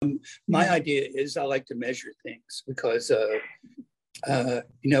My idea is I like to measure things because,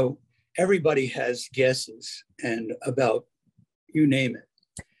 everybody has guesses and about you name it.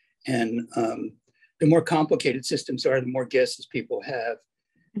 And the more complicated systems are, the more guesses people have,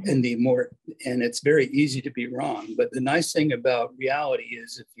 and and it's very easy to be wrong. But the nice thing about reality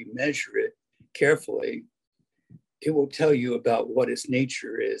is if you measure it carefully, it will tell you about what its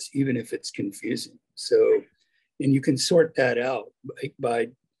nature is, even if it's confusing. So, and you can sort that out by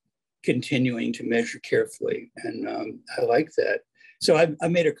continuing to measure carefully. And I like that. So I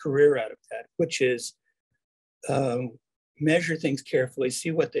made a career out of that, which is measure things carefully,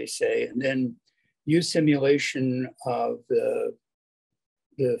 see what they say, and then use simulation of the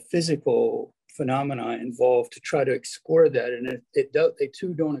physical phenomena involved to try to explore that. And if they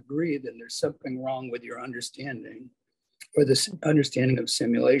two don't agree, then there's something wrong with your understanding or this understanding of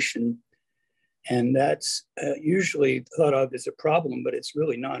simulation. And that's usually thought of as a problem, but it's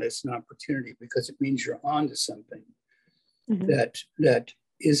really not. It's an opportunity because it means you're onto something that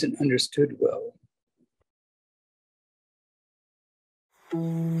isn't understood well.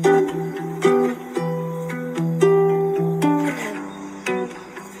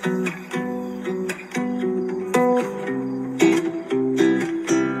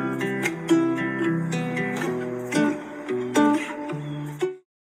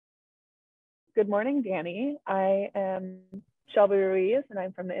 Good morning, Danny. I am Shelby Ruiz, and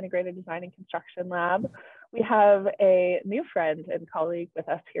I'm from the Integrated Design and Construction Lab. We have a new friend and colleague with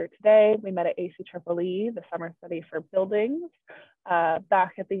us here today. We met at ACEEE, the Summer Study for Buildings,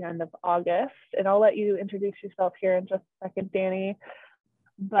 back at the end of August. And I'll let you introduce yourself here in just a second, Danny.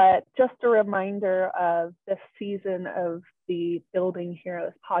 But just a reminder of this season of the Building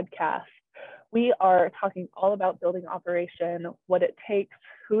Heroes podcast. We are talking all about building operation, what it takes,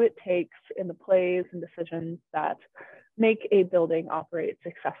 who it takes, and the plays and decisions that make a building operate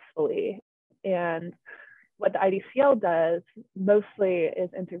successfully. And what the IDCL does mostly is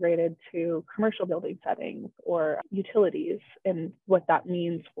integrated to commercial building settings or utilities and what that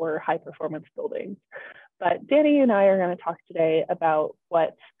means for high performance buildings. But Danny and I are going to talk today about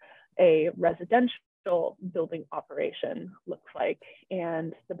what a residential building operation looks like.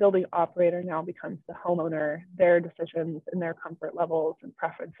 And the building operator now becomes the homeowner. Their decisions and their comfort levels and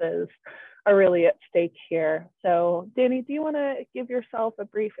preferences are really at stake here. So Danny, do you want to give yourself a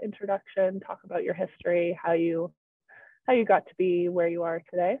brief introduction, talk about your history, how you got to be where you are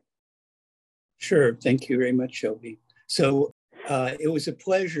today? Sure. Thank you very much, Shelby. So it was a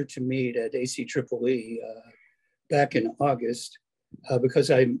pleasure to meet at ACEEE back in August. Because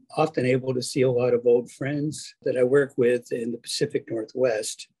I'm often able to see a lot of old friends that I work with in the Pacific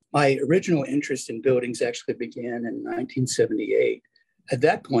Northwest. My original interest in buildings actually began in 1978. At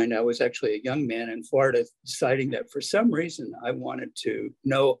that point, I was actually a young man in Florida, deciding that for some reason I wanted to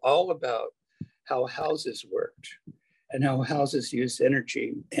know all about how houses worked and how houses use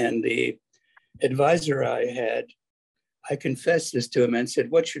energy. And the advisor I had, I confessed this to him and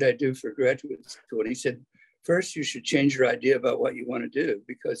said, "What should I do for graduate school?" And he said, "First, you should change your idea about what you want to do,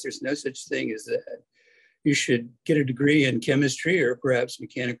 because there's no such thing as that. You should get a degree in chemistry or perhaps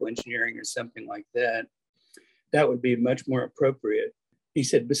mechanical engineering or something like that. That would be much more appropriate." He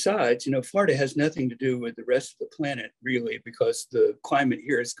said, "Besides, Florida has nothing to do with the rest of the planet, really, because the climate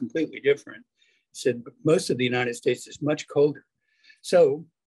here is completely different." He said, "But most of the United States is much colder." So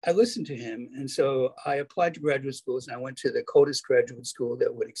I listened to him. And so I applied to graduate schools, and I went to the coldest graduate school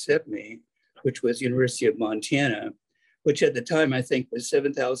that would accept me, which was University of Montana, which at the time I think was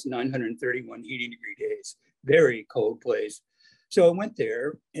 7,931 heating degree days, very cold place. So I went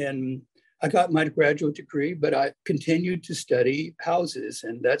there and I got my graduate degree, but I continued to study houses,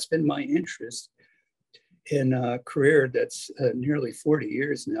 and that's been my interest in a career that's nearly 40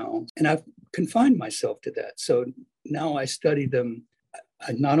 years now. And I've confined myself to that. So now I study them.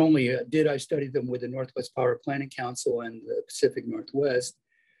 Not only did I study them with the Northwest Power Planning Council and the Pacific Northwest,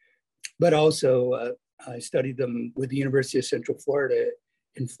 but also I studied them with the University of Central Florida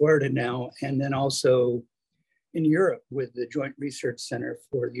in Florida now, and then also in Europe with the Joint Research Center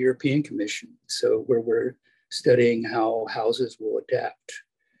for the European Commission. So where we're studying how houses will adapt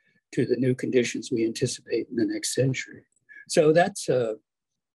to the new conditions we anticipate in the next century. So that's a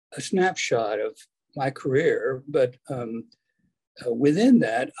snapshot of my career, but within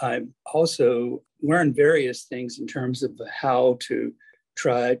that, I also learned various things in terms of how to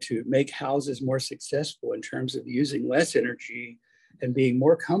try to make houses more successful in terms of using less energy and being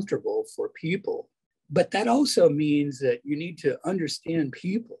more comfortable for people. But that also means that you need to understand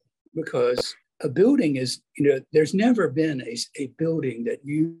people, because a building is, there's never been a building that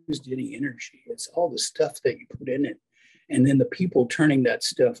used any energy. It's all the stuff that you put in it. and then the people turning that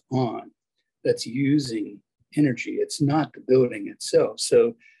stuff on that's using energy. It's not the building itself.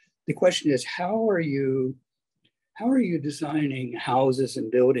 So the question is, how are you designing houses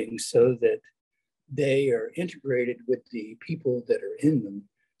and buildings so that they are integrated with the people that are in them,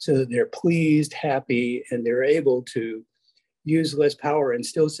 so that they're pleased, happy, and they're able to use less power and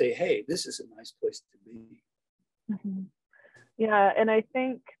still say, hey, this is a nice place to be. Mm-hmm. Yeah, and I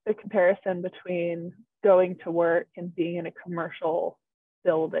think the comparison between going to work and being in a commercial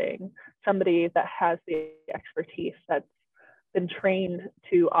building, somebody that has the expertise that's been trained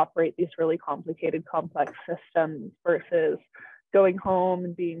to operate these really complicated, complex systems versus going home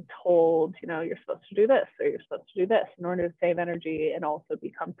and being told, you know, you're supposed to do this or you're supposed to do this in order to save energy and also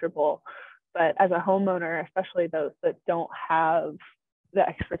be comfortable. But as a homeowner, especially those that don't have the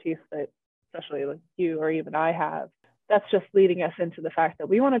expertise that especially like you or even I have, that's just leading us into the fact that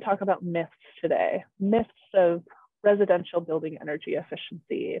we want to talk about myths today, myths of residential building energy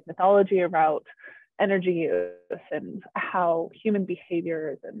efficiency, mythology about energy use and how human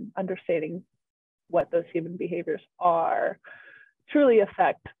behaviors and understanding what those human behaviors are truly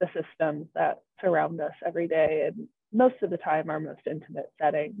affect the systems that surround us every day and most of the time our most intimate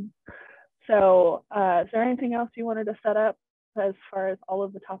settings. So is there anything else you wanted to set up as far as all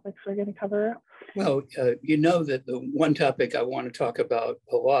of the topics we're going to cover? Well, you know that the one topic I want to talk about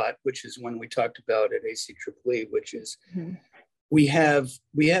a lot, which is one we talked about at ACEEE, which is we have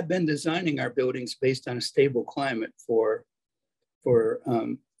been designing our buildings based on a stable climate for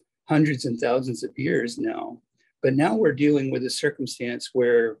hundreds and thousands of years now. But now we're dealing with a circumstance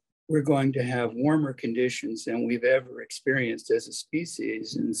where we're going to have warmer conditions than we've ever experienced as a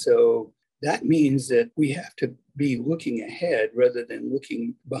species. And so that means that we have to be looking ahead rather than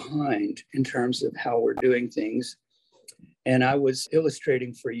looking behind in terms of how we're doing things. And I was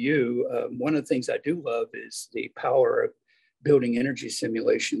illustrating for you, one of the things I do love is the power of building energy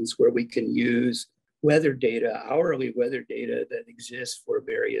simulations where we can use weather data, hourly weather data that exists for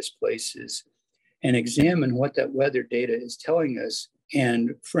various places and examine what that weather data is telling us.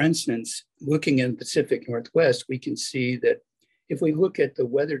 And for instance, looking in the Pacific Northwest, we can see that if we look at the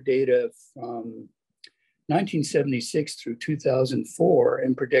weather data from 1976 through 2004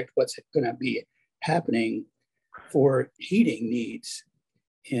 and predict what's going to be happening for heating needs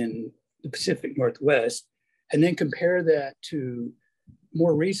in the Pacific Northwest, and then compare that to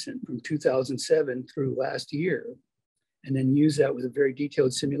more recent from 2007 through last year, and then use that with a very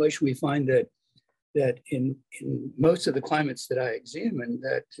detailed simulation, we find that in most of the climates that I examine,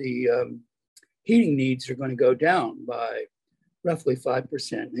 that the heating needs are going to go down by roughly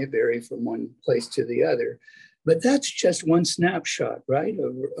 5%. They vary from one place to the other. But that's just one snapshot, right?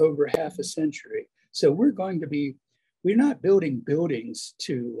 Over half a century. So we're not building buildings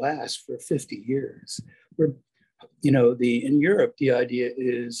to last for 50 years. In Europe, the idea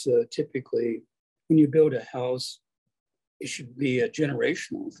is typically when you build a house, it should be a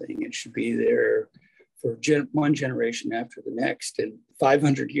generational thing. It should be there for one generation after the next. And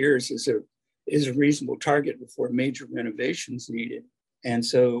 500 years is a reasonable target before major renovations needed. And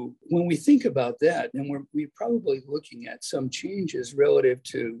so when we think about that, then we're probably looking at some changes relative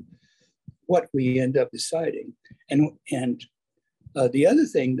to what we end up deciding. And the other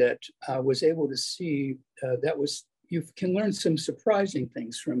thing that I was able to see you can learn some surprising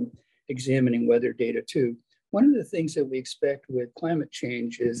things from examining weather data too. One of the things that we expect with climate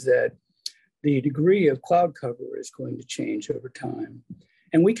change is that the degree of cloud cover is going to change over time.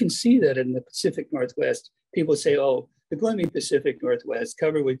 And we can see that in the Pacific Northwest. People say, oh, the gloomy Pacific Northwest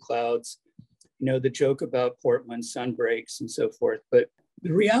covered with clouds, the joke about Portland, sun breaks and so forth. But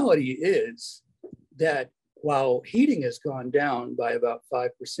the reality is that while heating has gone down by about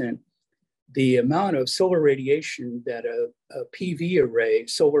 5%, the amount of solar radiation that a PV array,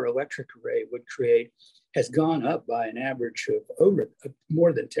 solar electric array would create has gone up by an average of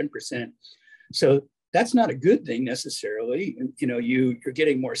more than 10%. So that's not a good thing necessarily. You're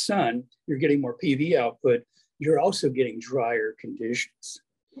getting more sun, you're getting more PV output, you're also getting drier conditions.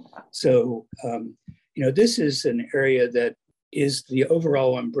 So, this is an area that is the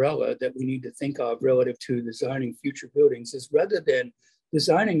overall umbrella that we need to think of relative to designing future buildings is rather than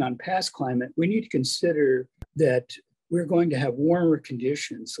designing on past climate, we need to consider that we're going to have warmer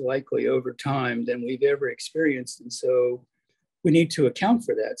conditions likely over time than we've ever experienced. And so we need to account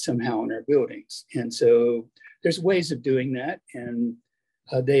for that somehow in our buildings. And so there's ways of doing that. And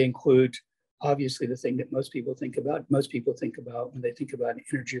they include, obviously, the thing that most people think about. Most people think about when they think about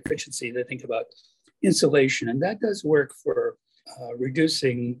energy efficiency, they think about insulation. And that does work for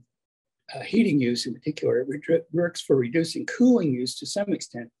reducing heating use in particular. It works for reducing cooling use to some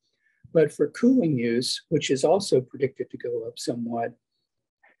extent. But for cooling use, which is also predicted to go up somewhat,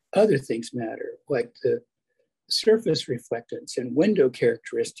 other things matter, like the surface reflectance and window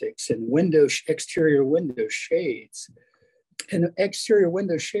characteristics and exterior window shades. And exterior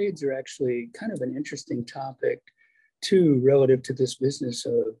window shades are actually kind of an interesting topic too, relative to this business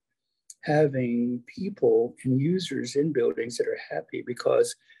of having people and users in buildings that are happy,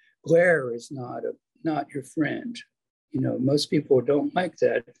 because glare is not your friend. Most people don't like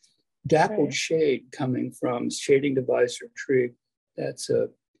that dappled shade coming from shading device or trig. That's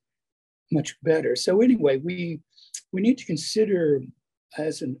much better. So anyway, we need to consider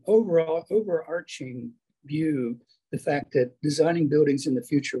as an overarching view the fact that designing buildings in the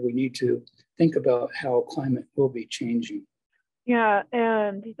future, we need to think about how climate will be changing. Yeah,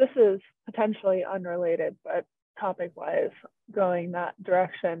 and this is potentially unrelated, but topic-wise, going that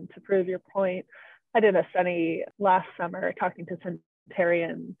direction to prove your point. I did a study last summer talking to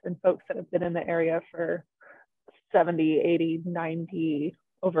centenarians and folks that have been in the area for 70, 80, 90,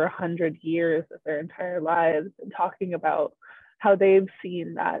 over 100 years of their entire lives, and talking about how they've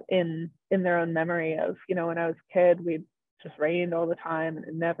seen that in their own memory of, when I was a kid, we just rained all the time and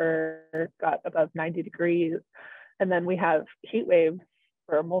it never got above 90 degrees. And then we have heat waves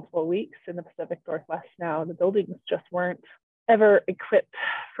for multiple weeks in the Pacific Northwest now. The buildings just weren't ever equipped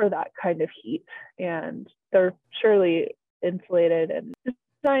for that kind of heat. And they're surely insulated and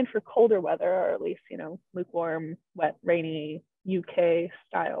designed for colder weather, or at least, lukewarm, wet, rainy UK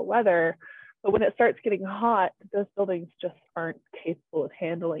style weather. But when it starts getting hot, those buildings just aren't capable of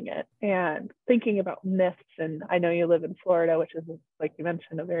handling it. And thinking about myths, and I know you live in Florida, which is, like you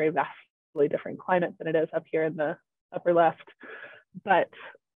mentioned, a very vastly different climate than it is up here in the upper left. But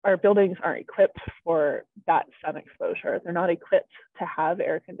our buildings aren't equipped for that sun exposure. They're not equipped to have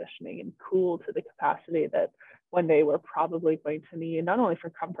air conditioning and cool to the capacity that one day we're probably going to need, not only for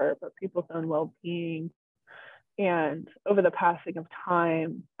comfort, but people's own well-being. And over the passing of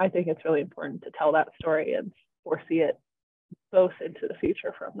time, I think it's really important to tell that story and foresee it both into the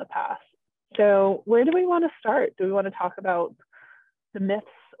future from the past. So where do we want to start? Do we want to talk about the myths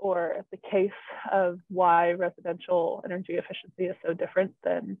or the case of why residential energy efficiency is so different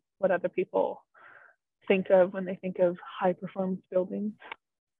than what other people think of when they think of high performance buildings?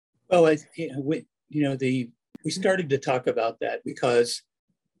 Well, we started to talk about that because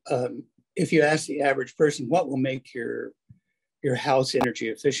if you ask the average person what will make your house energy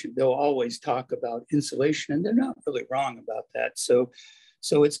efficient, they'll always talk about insulation, and they're not really wrong about that. So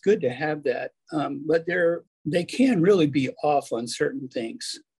it's good to have that, but they can really be off on certain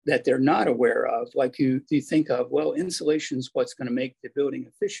things that they're not aware of. Like you think of, well, insulation is what's going to make the building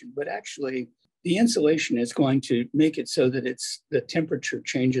efficient, but actually the insulation is going to make it so that the temperature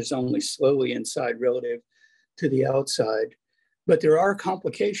changes only slowly inside relative to the outside. But there are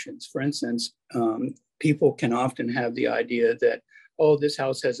complications. For instance, people can often have the idea that, oh, this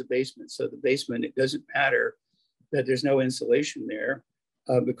house has a basement. So the basement, it doesn't matter that there's no insulation there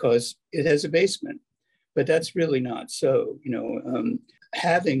because it has a basement. But that's really not so.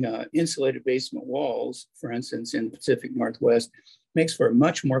 Having insulated basement walls, for instance, in the Pacific Northwest, makes for a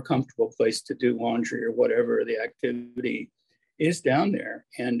much more comfortable place to do laundry or whatever the activity is down there.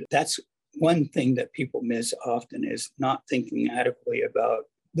 And that's one thing that people miss often, is not thinking adequately about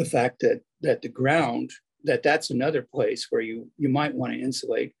the fact that the ground, that's another place where you might want to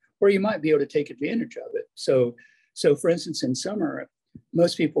insulate, or you might be able to take advantage of it. So for instance, in summer,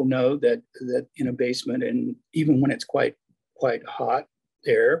 most people know that in a basement, and even when it's quite hot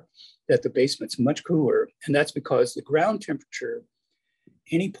there, that the basement's much cooler. And that's because the ground temperature,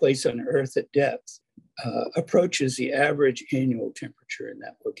 any place on Earth at depth, approaches the average annual temperature in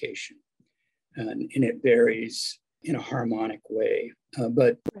that location. And it varies in a harmonic way,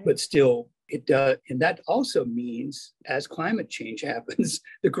 but still it does. And that also means as climate change happens,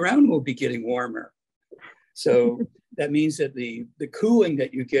 the ground will be getting warmer. So that means that the cooling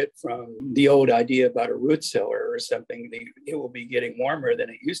that you get from the old idea about a root cellar or something, it will be getting warmer than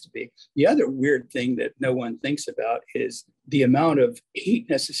it used to be. The other weird thing that no one thinks about is the amount of heat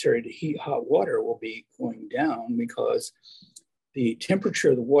necessary to heat hot water will be going down, because the temperature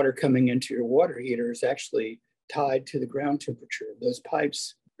of the water coming into your water heater is actually tied to the ground temperature. Those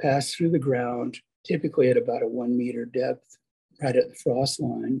pipes pass through the ground, typically at about a 1 meter depth, right at the frost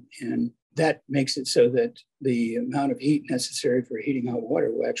line. And that makes it so that the amount of heat necessary for heating hot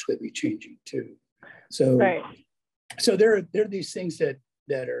water will actually be changing too. So, so there are these things that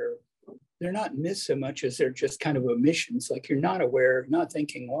are, they're not myths so much as they're just kind of omissions. Like you're not aware, not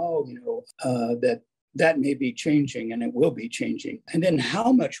thinking, well, that may be changing, and it will be changing. And then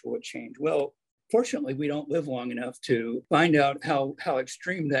how much will it change? Well, fortunately, we don't live long enough to find out how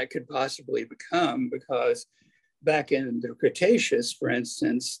extreme that could possibly become, because back in the Cretaceous, for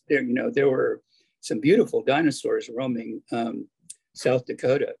instance, there were some beautiful dinosaurs roaming South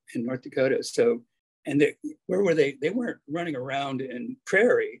Dakota and North Dakota. So, and where were they? They weren't running around in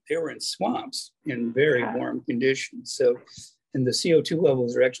prairie. They were in swamps in very warm conditions. So, and the CO2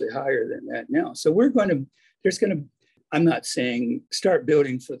 levels are actually higher than that now. So I'm not saying start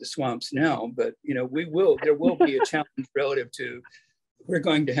building for the swamps now, but there will be a challenge relative to, we're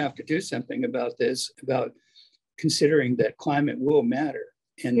going to have to do something about this, about considering that climate will matter.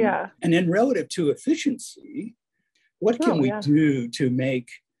 And then relative to efficiency, what can we do to make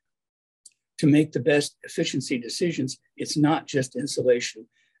the best efficiency decisions? It's not just insulation.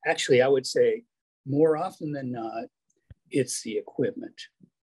 Actually, I would say more often than not, it's the equipment.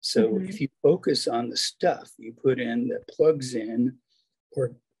 So if you focus on the stuff you put in that plugs in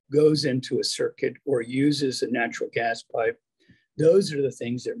or goes into a circuit or uses a natural gas pipe, those are the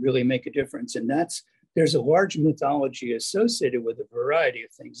things that really make a difference. And there's a large mythology associated with a variety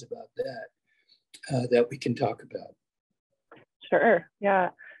of things about that we can talk about. Sure, yeah.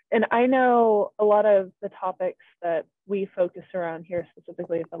 And I know a lot of the topics that we focus around here,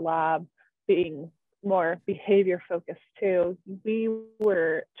 specifically at the lab, being more behavior focused too. We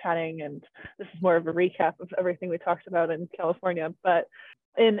were chatting, and this is more of a recap of everything we talked about in California, but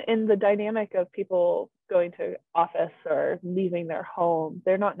in the dynamic of people going to office or leaving their home,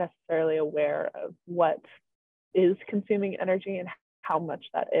 they're not necessarily aware of what is consuming energy and how much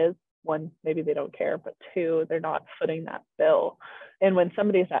that is. One, maybe they don't care, but two, they're not footing that bill. And when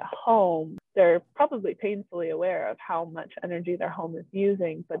somebody's at home, they're probably painfully aware of how much energy their home is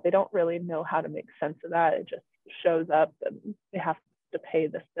using, but they don't really know how to make sense of that. It just shows up and they have to pay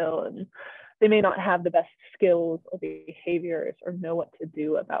this bill, and they may not have the best skills or behaviors or know what to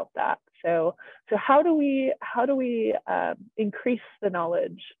do about that. So how do we increase the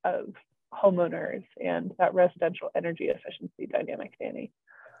knowledge of homeowners and that residential energy efficiency dynamic, Danny?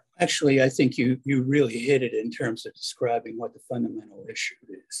 Actually, I think you really hit it in terms of describing what the fundamental issue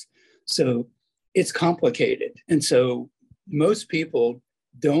is. So it's complicated. And so most people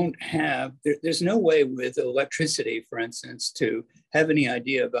there's no way with electricity, for instance, to have any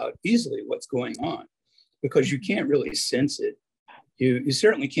idea about easily what's going on, because you can't really sense it. You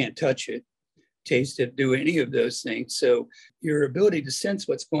certainly can't touch it, taste it, do any of those things. So your ability to sense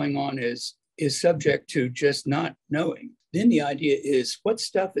what's going on is subject to just not knowing. Then the idea is what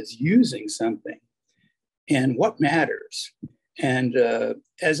stuff is using something and what matters. And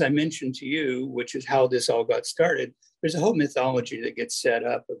as I mentioned to you, which is how this all got started, there's a whole mythology that gets set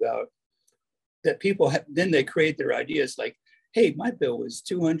up about that people then they create their ideas like, hey, my bill was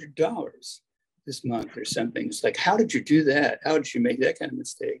 $200 this month or something. It's like, how did you do that? How did you make that kind of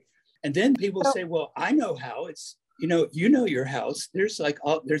mistake? And then people say, well, I know how. It's, you know your house. There's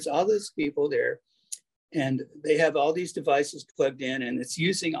all those people there, and they have all these devices plugged in, and it's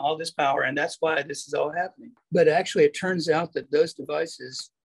using all this power, and that's why this is all happening. But actually, it turns out that those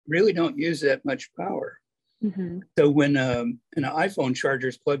devices really don't use that much power. Mm-hmm. So when an iPhone charger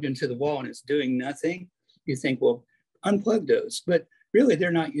is plugged into the wall and it's doing nothing, you think, well, unplug those. But really,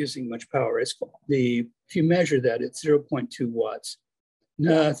 they're not using much power. If you measure that, it's 0.2 watts.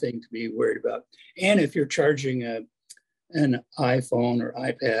 Nothing to be worried about. And if you're charging an iPhone or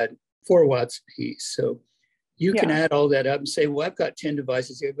iPad, 4 watts a piece. So you can add all that up and say, well, I've got 10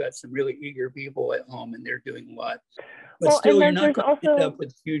 devices. I've got some really eager people at home and they're doing a lot. But still, you're not going to end up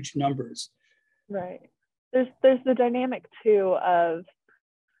with huge numbers. Right. There's the dynamic too of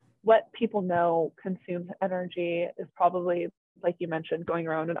what people know consumes energy is probably, like you mentioned, going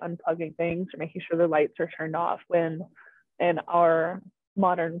around and unplugging things or making sure the lights are turned off, when in our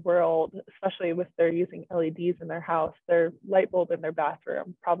modern world, especially with they're using LEDs in their house, their light bulb in their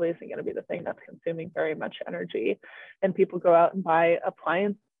bathroom probably isn't going to be the thing that's consuming very much energy. And people go out and buy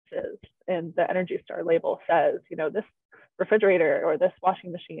appliances, and the Energy Star label says, this refrigerator or this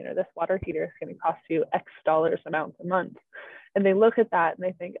washing machine or this water heater is going to cost you X dollars amounts a month. And they look at that and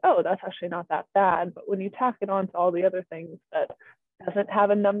they think, oh, that's actually not that bad. But when you tack it on to all the other things that doesn't have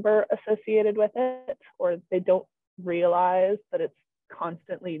a number associated with it, or they don't realize that it's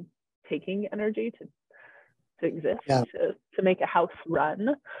constantly taking energy to exist, to make a house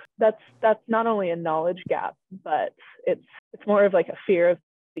run, that's not only a knowledge gap, but it's more of like a fear of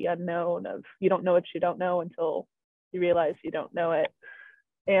the unknown, of you don't know what you don't know until you realize you don't know it.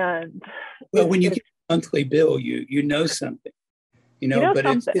 And well, when you get a monthly bill, you know something, but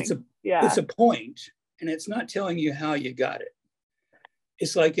something. It's a point, and it's not telling you how you got it.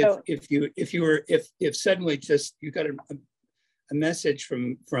 It's like if suddenly just you got a message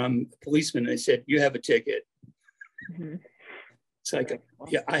from a policeman. And they said, "You have a ticket." Mm-hmm. It's like,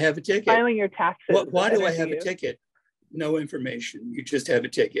 yeah, I have a ticket. Filing your taxes. Why do I have a ticket? No information. You just have a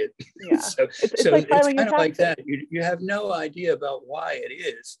ticket. Yeah. so it's like it's kind of like that. You have no idea about why it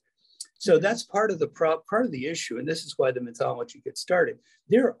is. So that's part of the issue, and this is why the mythology gets started.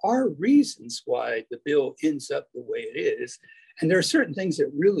 There are reasons why the bill ends up the way it is, and there are certain things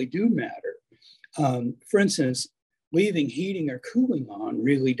that really do matter. For instance, leaving heating or cooling on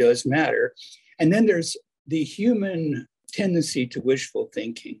really does matter. And then there's the human tendency to wishful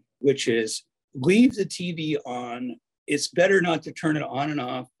thinking, which is leave the TV on. It's better not to turn it on and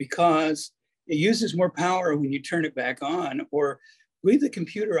off because it uses more power when you turn it back on, or leave the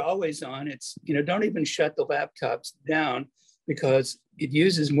computer always on. It's, don't even shut the laptops down because it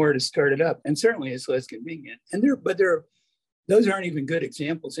uses more to start it up. And certainly it's less convenient. And those aren't even good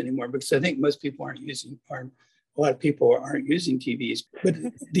examples anymore because I think most people a lot of people aren't using TVs. But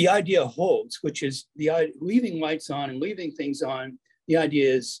the idea holds, which is leaving lights on and leaving things on. The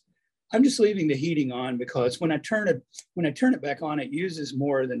idea is I'm just leaving the heating on because when I turn it back on, it uses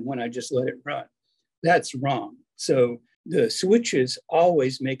more than when I just let it run. That's wrong. So the switches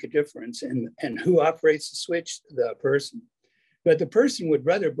always make a difference, and who operates the switch? The person. But the person would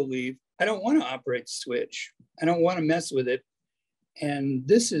rather believe, I don't want to operate the switch. I don't want to mess with it. And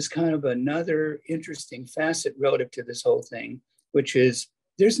this is kind of another interesting facet relative to this whole thing, which is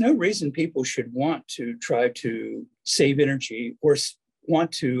there's no reason people should want to try to save energy or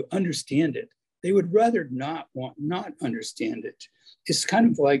want to understand it. They would rather not understand it. It's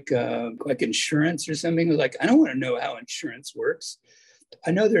kind of like insurance or something. Like, I don't want to know how insurance works.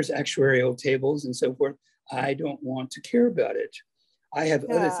 I know there's actuarial tables and so forth. I don't want to care about it. I have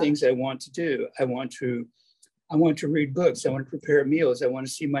other things I want to do. I want to read books. I want to prepare meals. I want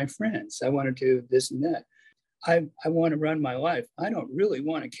to see my friends. I want to do this and that. I want to run my life. I don't really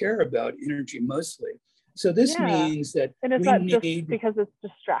want to care about energy mostly. So this means that just because it's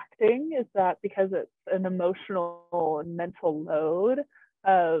distracting? Is that because it's an emotional and mental load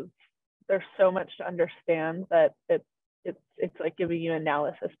of there's so much to understand that it's like giving you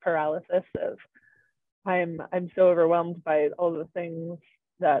analysis paralysis of I'm so overwhelmed by all the things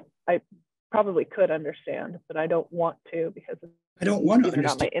that I probably could understand, but I don't want to because I don't want to either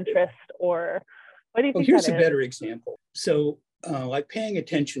understand not my interest or what do you think? Here's a better example. So like paying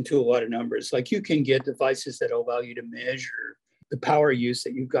attention to a lot of numbers, like you can get devices that allow you to measure the power use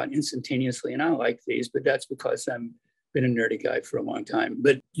that you've got instantaneously. And I like these, but that's because I've been a nerdy guy for a long time.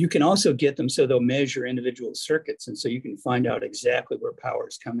 But you can also get them so they'll measure individual circuits. And so you can find out exactly where power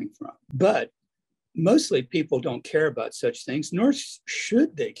is coming from. But mostly people don't care about such things, nor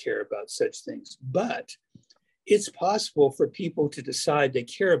should they care about such things. But it's possible for people to decide they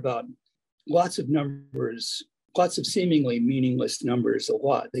care about lots of numbers, lots of seemingly meaningless numbers a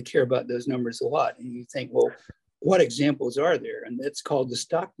lot. They care about those numbers a lot. And you think, well, what examples are there? And it's called the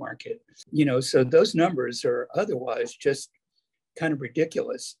stock market. So those numbers are otherwise just kind of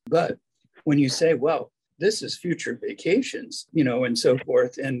ridiculous. But when you say, well, this is future vacations, and so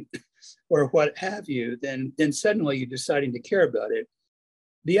forth, and or what have you, then suddenly you're deciding to care about it.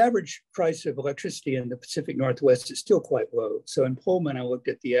 The average price of electricity in the Pacific Northwest is still quite low. So in Pullman, I looked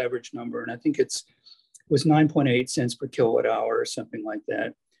at the average number, and I think was 9.8 cents per kilowatt hour or something like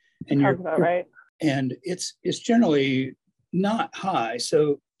that. And sounds about right. And it's generally not high.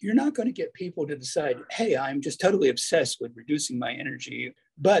 So you're not going to get people to decide, hey, I'm just totally obsessed with reducing my energy.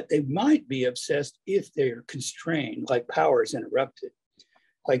 But they might be obsessed if they're constrained, like power is interrupted.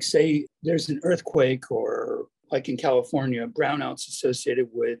 Like say there's an earthquake, or like in California, brownouts associated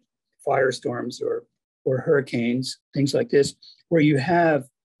with firestorms or hurricanes, things like this, where you have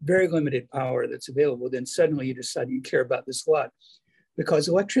very limited power that's available, then suddenly you decide you care about this a lot. Because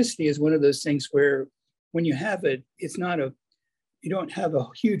electricity is one of those things where when you have it, you don't have a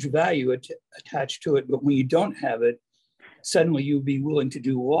huge value attached to it, but when you don't have it, suddenly you'll be willing to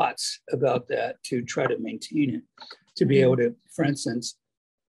do lots about that to try to maintain it, to be able to, for instance,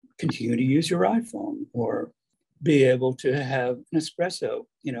 continue to use your iPhone, or be able to have an espresso,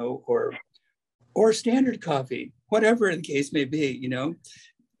 or standard coffee, whatever the case may be,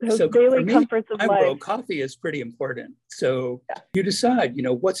 Those so daily for me, comforts of life. World, coffee is pretty important. So you decide,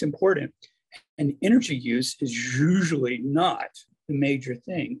 what's important. And energy use is usually not the major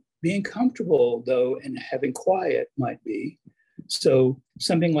thing. Being comfortable, though, and having quiet might be. So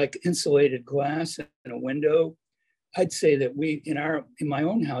something like insulated glass in a window, I'd say that in my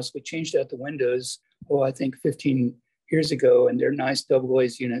own house, we changed out the windows, I think 15 years ago, and they're nice double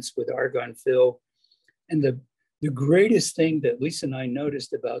glazed units with argon fill. And the greatest thing that Lisa and I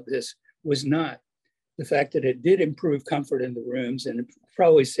noticed about this was not the fact that it did improve comfort in the rooms and it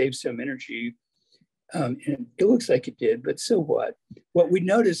probably saved some energy. And it looks like it did, but so what? What we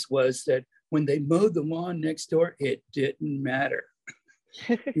noticed was that when they mowed the lawn next door, it didn't matter.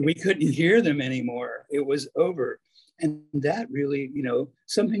 We couldn't hear them anymore. It was over. And that really,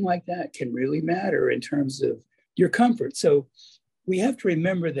 something like that can really matter in terms of your comfort. So we have to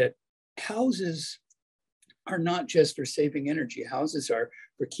remember that houses are not just for saving energy. Houses are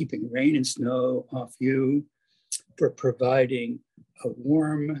for keeping rain and snow off you, for providing a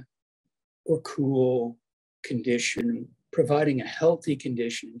warm or cool condition, providing a healthy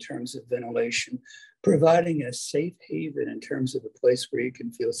condition in terms of ventilation, providing a safe haven in terms of a place where you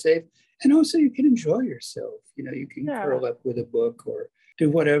can feel safe. And also you can enjoy yourself. You can curl up with a book or do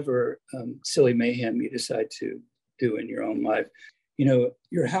whatever silly mayhem you decide to do in your own life.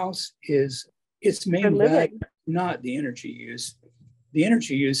 Your house is its main value, not the energy use. The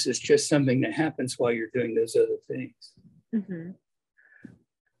energy use is just something that happens while you're doing those other things. Mm-hmm.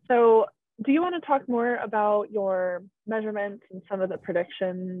 So do you want to talk more about your measurements and some of the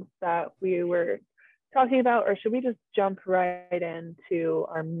predictions that we were talking about, or should we just jump right into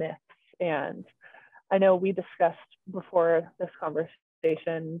our myths? And I know we discussed before this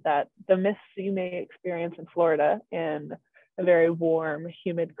conversation that the myths you may experience in Florida in a very warm,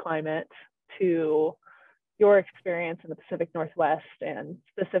 humid climate to your experience in the Pacific Northwest, and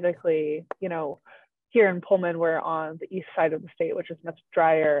specifically, here in Pullman, we're on the east side of the state, which is much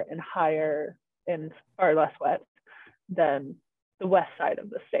drier and higher and far less wet than the west side of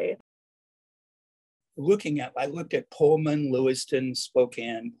the state. I looked at Pullman, Lewiston,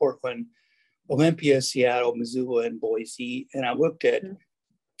 Spokane, Portland, Olympia, Seattle, Missoula, and Boise, and I looked at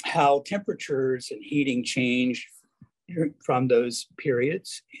how temperatures and heating changed from those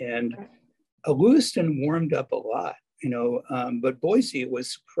periods. And Lewiston warmed up a lot, but Boise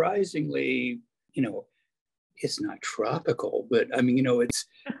was surprisingly, it's not tropical, but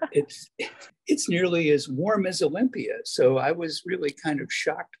it's nearly as warm as Olympia. So I was really kind of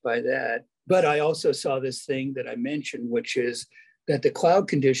shocked by that. But I also saw this thing that I mentioned, which is that the cloud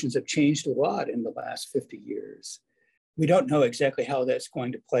conditions have changed a lot in the last 50 years. We don't know exactly how that's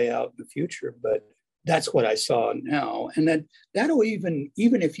going to play out in the future, but that's what I saw now. And that'll even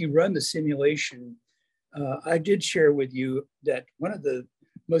if you run the simulation, I did share with you that one of the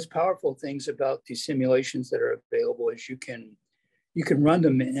most powerful things about these simulations that are available is you can run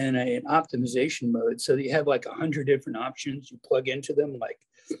them in an optimization mode, so that you have like 100 different options. You plug into them, like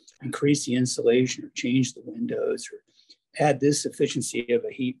increase the insulation or change the windows or add this efficiency of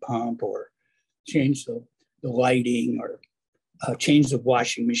a heat pump or change the lighting or change the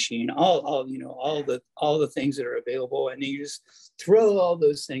washing machine, all the things that are available. And then you just throw all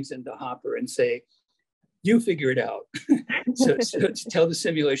those things into Hopper and say, you figure it out. so tell the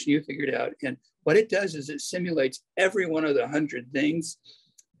simulation you figure it out. And what it does is it simulates every one of the 100 things,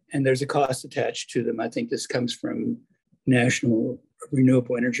 and there's a cost attached to them. I think this comes from National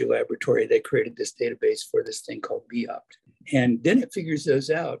Renewable Energy Laboratory. They created this database for this thing called BOPT. And then it figures those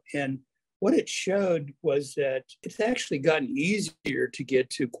out. And what it showed was that it's actually gotten easier to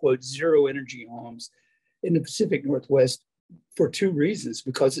get to, quote, zero energy homes in the Pacific Northwest for two reasons: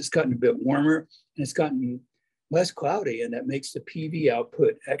 because it's gotten a bit warmer and it's gotten less cloudy, and that makes the PV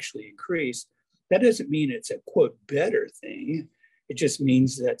output actually increase. That doesn't mean it's a, quote, better thing. It just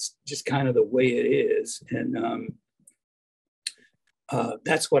means that's just kind of the way it is. And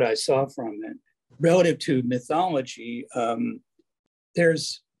that's what I saw from it. Relative to mythology,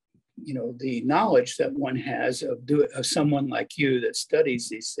 there's the knowledge that one has of someone like you that studies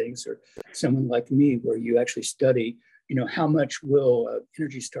these things, or someone like me, where you actually study, how much will an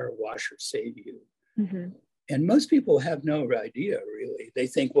Energy Star washer save you? Mm-hmm. And most people have no idea, really. They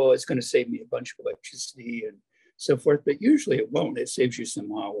think, well, it's going to save me a bunch of electricity and so forth, but usually it won't. It saves you some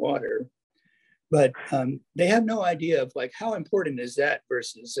hot water. But they have no idea of like how important is that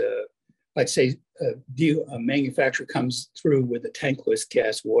versus like say a manufacturer comes through with a tankless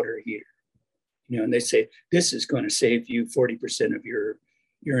gas water heater, and they say, this is going to save you 40% of your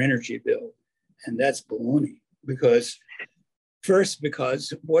energy bill. And that's baloney, because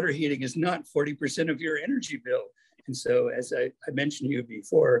water heating is not 40% of your energy bill. And so, as I mentioned to you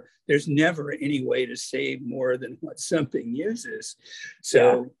before, there's never any way to save more than what something uses.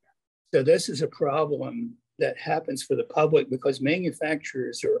 So this is a problem that happens for the public, because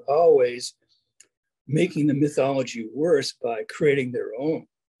manufacturers are always making the mythology worse by creating their own.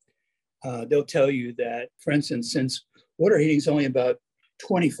 They'll tell you that, for instance, since water heating is only about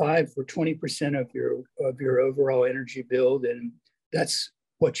 20% of your overall energy bill, then that's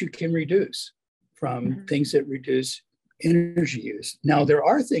what you can reduce from things that reduce energy use. Now, there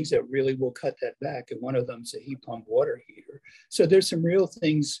are things that really will cut that back, and one of them is a heat pump water heater. So there's some real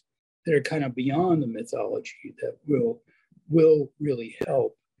things that are kind of beyond the mythology that will really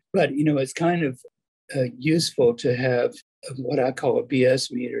help. But, it's kind of useful to have what I call a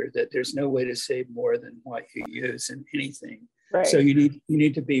BS meter, that there's no way to save more than what you use in anything. Right. So you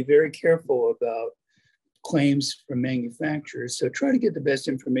need to be very careful about claims from manufacturers. So try to get the best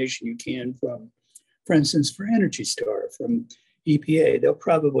information you can from, for instance, for Energy Star, from EPA. They'll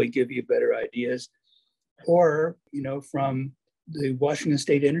probably give you better ideas. Or, from the Washington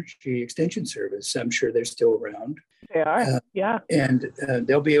State Energy Extension Service. I'm sure they're still around. They are, yeah. And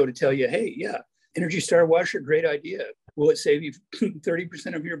they'll be able to tell you, hey, yeah, Energy Star washer, great idea. Will it save you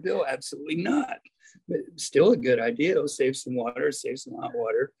 30% of your bill? Absolutely not. But still a good idea. It'll save some water, save some hot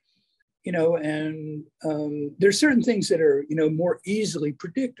water. And there's certain things that are, more easily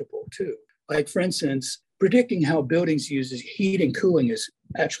predictable too. Like, for instance, predicting how buildings use heat and cooling is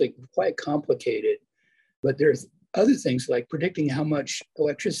actually quite complicated. But there's other things like predicting how much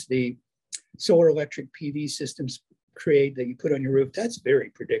electricity solar electric PV systems create that you put on your roof. That's very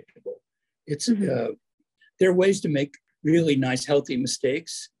predictable. It's there are ways to make really nice, healthy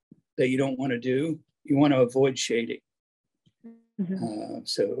mistakes that you don't want to do. You want to avoid shading. And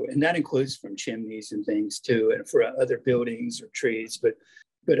that includes from chimneys and things too, and for other buildings or trees.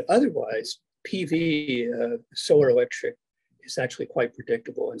 But otherwise, PV, solar electric, is actually quite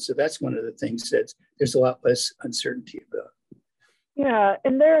predictable. And so that's one of the things that there's a lot less uncertainty about. Yeah,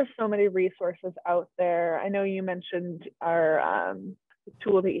 and there are so many resources out there. I know you mentioned our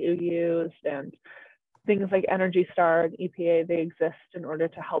tool that you used, and things like Energy Star and EPA, they exist in order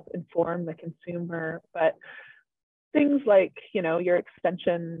to help inform the consumer. But things like, your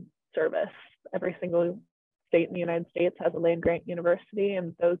extension service, every single state in the United States has a land-grant university,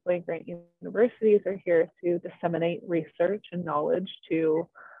 and those land-grant universities are here to disseminate research and knowledge to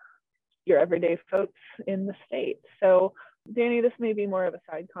your everyday folks in the state. So, Danny, this may be more of a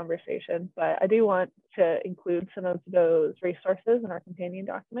side conversation, but I do want to include some of those resources in our companion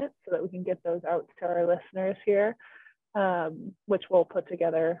document so that we can get those out to our listeners here, which we'll put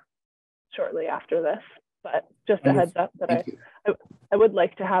together shortly after this. But just a heads up that I would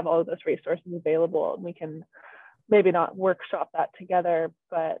like to have all of those resources available, and we can maybe not workshop that together,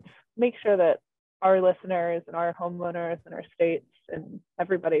 but make sure that our listeners and our homeowners and our states and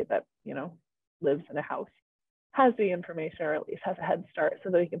everybody that, lives in a house has the information, or at least has a head start, so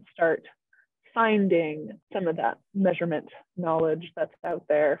that we can start finding some of that measurement knowledge that's out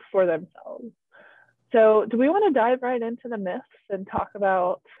there for themselves. So do we want to dive right into the myths and talk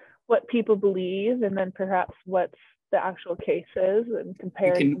about what people believe, and then perhaps what's the actual cases and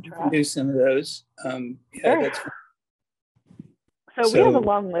compare and contrast? We can do some of those. Sure. That's fine. So we have a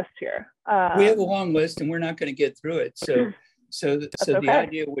long list here. We have a long list, and we're not going to get through it. So the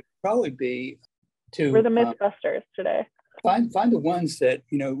idea would probably be to we're the Mythbusters today. Find the ones that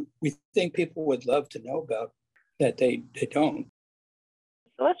we think people would love to know about that they don't.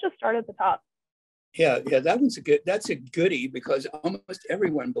 So let's just start at the top. Yeah, that's a goodie, because almost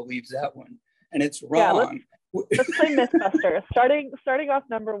everyone believes that one, and it's wrong. Yeah, let's play Mythbusters. Starting off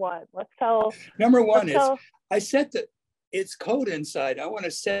number one. Number one is I set it's cold inside. I want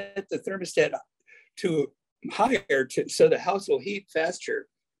to set the thermostat to higher so the house will heat faster.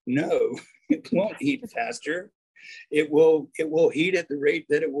 No, it won't heat faster. It will heat at the rate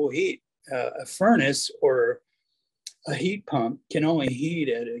that it will heat. A furnace or a heat pump can only heat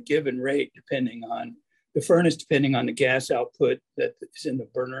at a given rate depending on the gas output that is in the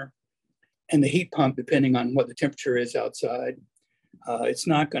burner, and the heat pump depending on what the temperature is outside. It's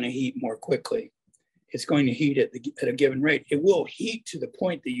not going to heat more quickly. It's going to heat at a given rate. It will heat to the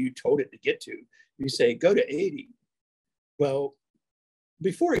point that you told it to get to. You say, go to 80. Well,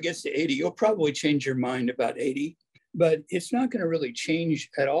 before it gets to 80, you'll probably change your mind about 80, but it's not going to really change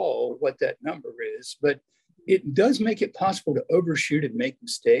at all what that number is. But it does make it possible to overshoot and make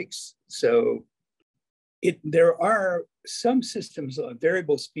mistakes. So there are some systems, a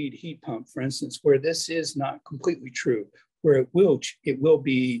variable speed heat pump, for instance, where this is not completely true, where it will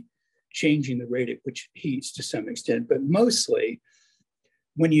be changing the rate at which it heats to some extent. But mostly,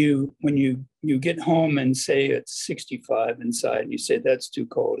 when you get home and say it's 65 inside, and you say that's too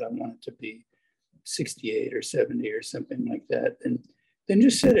cold, I want it to be 68 or 70 or something like that, and then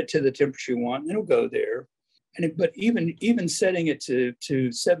just set it to the temperature you want, and it'll go there. But even setting it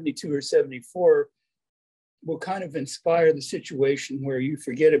to 72 or 74 will kind of inspire the situation where you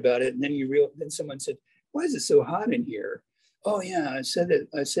forget about it, and then someone said, "Why is it so hot in here?" Oh yeah, I said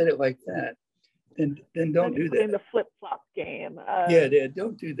it like that. Then don't do that. The flip flop game. Yeah,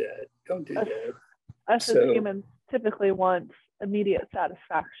 don't do that. Don't do that. Us as humans typically wants immediate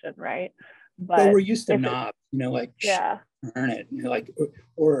satisfaction, right? Well, But we're used to knobs, like yeah, turn it,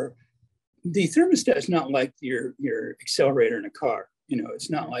 or the thermostat is not like your accelerator in a car. It's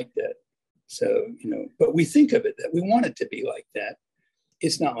not like that. So, but we think of it that we want it to be like that.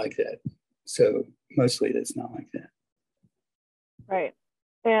 It's not like that. So mostly it's not like that. Right.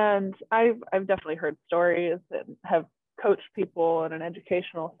 And I've definitely heard stories and have coached people in an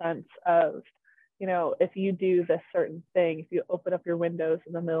educational sense of, if you do this certain thing, if you open up your windows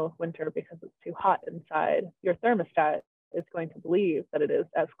in the middle of winter because it's too hot inside, your thermostat is going to believe that it is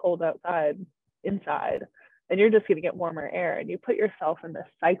as cold outside inside, and you're just going to get warmer air. And you put yourself in this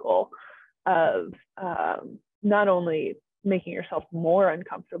cycle of not only making yourself more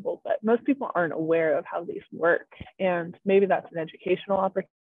uncomfortable, but most people aren't aware of how these work. And maybe that's an educational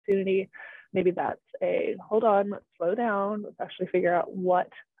opportunity. Maybe that's hold on, let's slow down, let's actually figure out what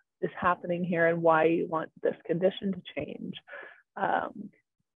is happening here and why you want this condition to change.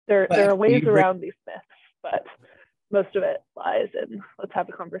 There are ways around these myths, but most of it lies in let's have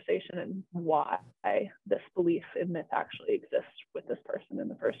a conversation and why this belief in myth actually exists with this person in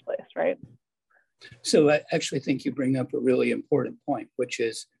the first place, right? So I actually think you bring up a really important point, which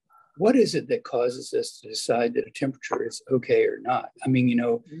is, what is it that causes us to decide that a temperature is okay or not? I mean,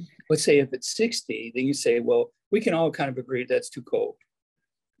 let's say if it's 60, then you say, well, we can all kind of agree that's too cold.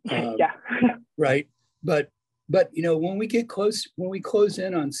 Yeah. Right. But when we close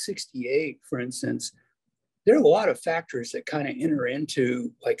in on 68, for instance, there are a lot of factors that kind of enter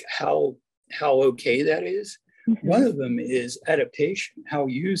into like how okay that is. Mm-hmm. One of them is adaptation, how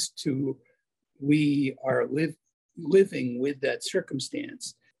used to we are living with that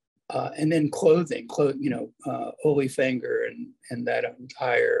circumstance. And then clothing, Olifanger and that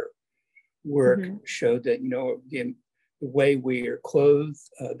entire work mm-hmm. showed that, the way we are clothed,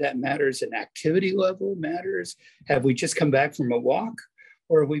 that matters, and activity level matters. Have we just come back from a walk,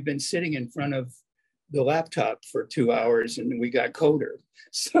 or have we been sitting in front of the laptop for 2 hours and we got colder?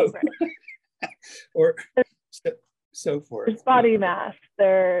 So, or so forth. There's body mass.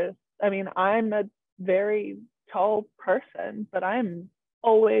 I'm a very tall person, but I'm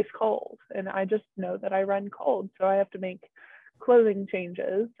always cold, and I just know that I run cold. So I have to make clothing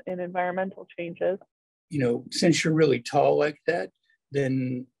changes and environmental changes. Since you're really tall like that,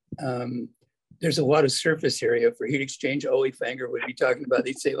 then there's a lot of surface area for heat exchange. Olifanger would be talking about,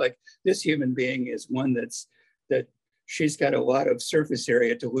 they'd say, like, this human being is one that she's got a lot of surface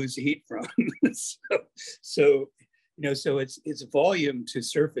area to lose heat from. so it's volume to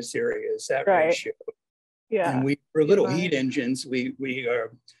surface area is that right. ratio. Yeah. And we're little heat engines. We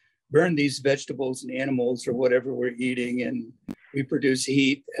burn these vegetables and animals or whatever we're eating, and we produce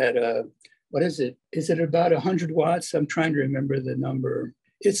heat at what is it? Is it about 100 watts? I'm trying to remember the number.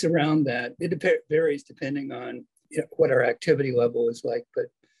 It's around that. It varies depending on what our activity level is like.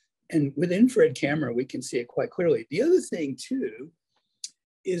 And with infrared camera, we can see it quite clearly. The other thing too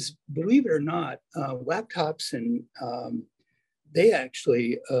is, believe it or not, laptops and they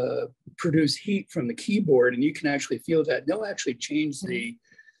actually produce heat from the keyboard, and you can actually feel that. They'll actually change the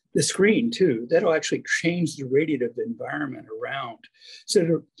screen too. That'll actually change the radiative environment around.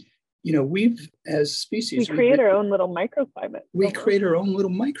 So, we've, as species, we create our own little microclimate. We create our own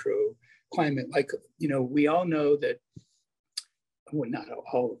little microclimate. Like, we all know that, well, not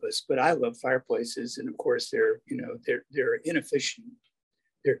all of us, but I love fireplaces. And of course they're inefficient.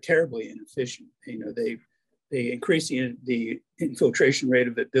 They're terribly inefficient. They increase the infiltration rate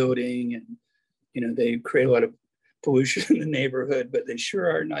of the building, and they create a lot of pollution in the neighborhood, but they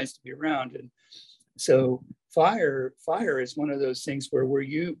sure are nice to be around. And so fire is one of those things where we're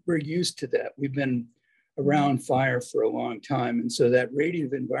used to that. We've been around fire for a long time, and so that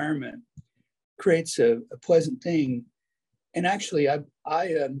radiative environment creates a pleasant thing. And actually, I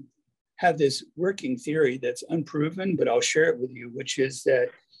have this working theory that's unproven, but I'll share it with you, which is that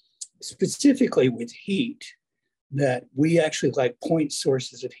specifically with heat, that we actually like point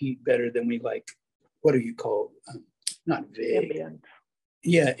sources of heat better than we like, what do you call, not vague. Ambient.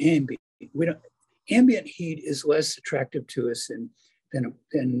 Yeah, ambient. Ambient heat is less attractive to us than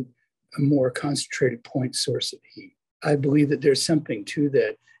a more concentrated point source of heat. I believe that there's something to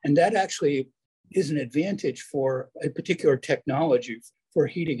that. And that actually is an advantage for a particular technology for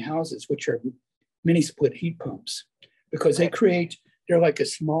heating houses, which are mini split heat pumps, because they're like a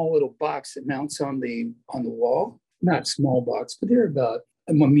small little box that mounts on the wall. Not small box, but they're about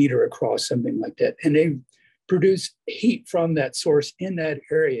a meter across, something like that. And they produce heat from that source in that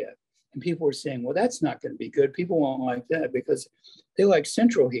area. And people were saying, well, that's not going to be good. People won't like that because they like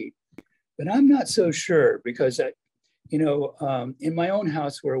central heat. But I'm not so sure, because in my own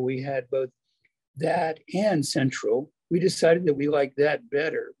house where we had both that and central. We decided that we like that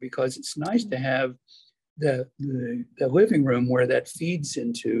better because it's nice to have the living room where that feeds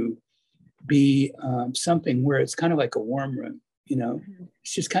into be something where it's kind of like a warm room,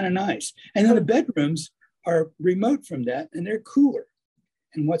 It's just kind of nice. And then the bedrooms are remote from that and they're cooler.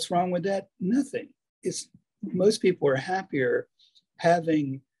 And what's wrong with that? Nothing. It's most people are happier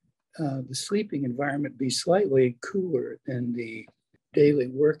having the sleeping environment be slightly cooler than the daily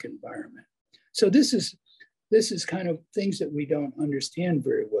work environment. So this is kind of things that we don't understand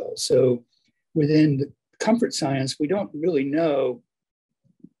very well. So within the comfort science, we don't really know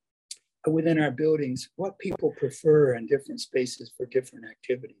within our buildings what people prefer in different spaces for different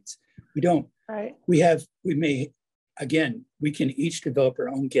activities. We don't. Right. We can each develop our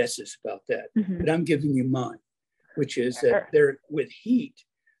own guesses about that, but I'm giving you mine, which is that there with heat,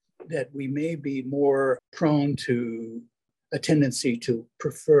 that we may be more prone to a tendency to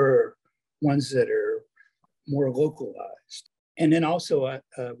prefer ones that are more localized. And then also,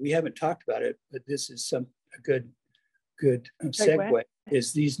 we haven't talked about it, but this is a good segue,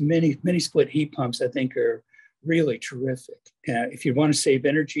 is these mini split heat pumps, I think, are really terrific. If you want to save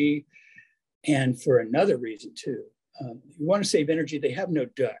energy, and for another reason too, you want to save energy, they have no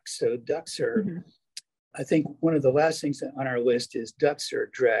ducts. So ducts are, I think one of the last things on our list is ducts are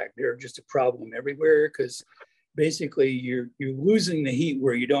a drag. They're just a problem everywhere because basically you're losing the heat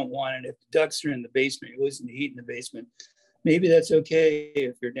where you don't want it. If the ducts are in the basement, you're losing the heat in the basement. Maybe that's okay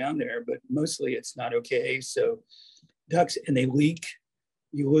if you're down there, but mostly it's not okay. So ducts, and they leak,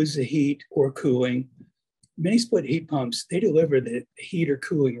 you lose the heat or cooling. Mini split heat pumps, they deliver the heat or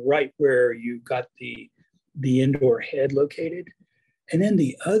cooling right where you've got the indoor head located. And then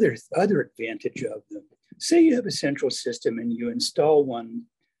the other advantage of them, say you have a central system and you install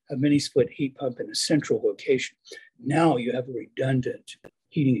a mini split heat pump in a central location. Now you have a redundant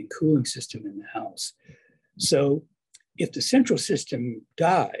heating and cooling system in the house. So if the central system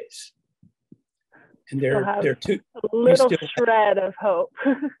dies, and they're two, a little shred of hope.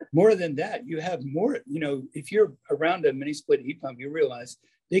 More than that, you have more, if you're around a mini split heat pump, you realize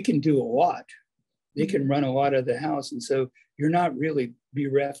they can do a lot. They can run a lot of the house. And so you're not really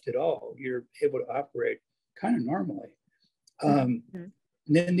bereft at all. You're able to operate kind of normally. And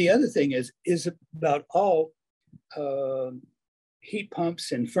then the other thing is about all heat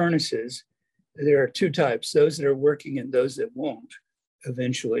pumps and furnaces. There are two types, those that are working and those that won't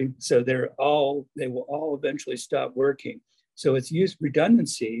eventually. So they will all eventually stop working. So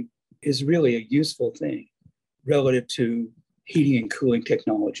redundancy is really a useful thing relative to heating and cooling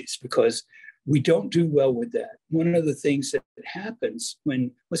technologies, because we don't do well with that. One of the things that happens when,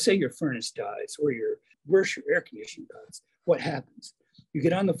 let's say your furnace dies or your air conditioning dies, what happens? You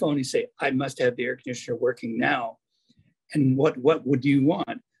get on the phone and say, I must have the air conditioner working now. And what would you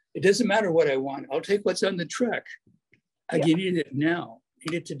want? It doesn't matter what I want. I'll take what's on the truck. I need it now,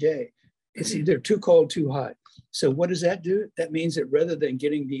 need it today. It's either too cold, too hot. So what does that do? That means that rather than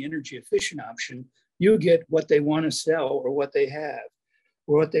getting the energy efficient option, you get what they want to sell or what they have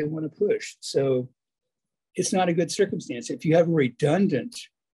or what they want to push. So it's not a good circumstance. If you have a redundant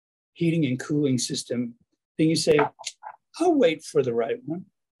heating and cooling system, then you say, I'll wait for the right one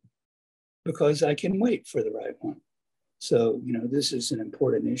because I can wait for the right one. So, this is an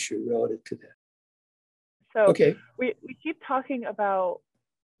important issue relative to that. So we keep talking about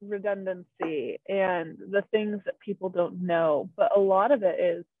redundancy and the things that people don't know, but a lot of it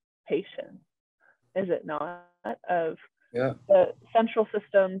is patience, is it not? Of the central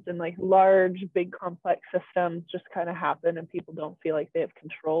systems and like large, big, complex systems just kind of happen and people don't feel like they have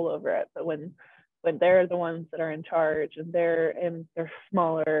control over it. But when they're the ones that are in charge and they're in their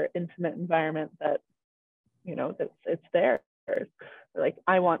smaller, intimate environment that, it's theirs. They're like,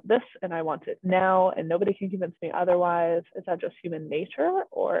 I want this and I want it now and nobody can convince me otherwise. Is that just human nature,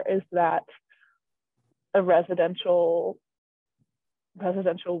 or is that a residential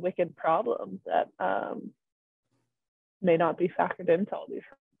wicked problem that may not be factored into all these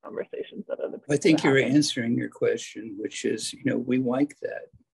conversations that other people I think you're having? answering your question, which is, we like that.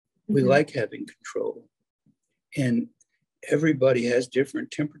 We like having control. And everybody has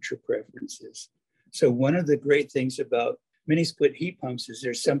different temperature preferences. So one of the great things about mini split heat pumps is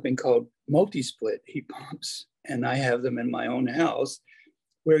there's something called multi-split heat pumps. And I have them in my own house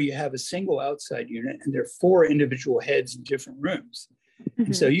where you have a single outside unit and there are 4 individual heads in different rooms.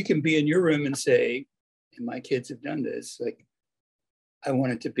 And so you can be in your room and say, and my kids have done this, like, I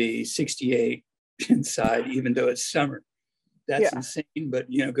want it to be 68 inside, even though it's summer. That's insane, but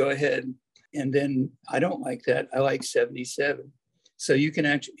go ahead. And then I don't like that. I like 77. So you can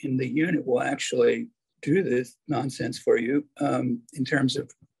actually, in the unit will actually do this nonsense for you in terms of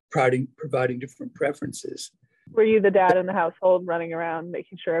providing different preferences. Were you the dad in the household running around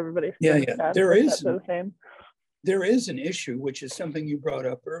making sure everybody's the same? There is an issue, which is something you brought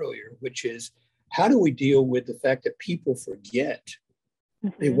up earlier, which is how do we deal with the fact that people forget?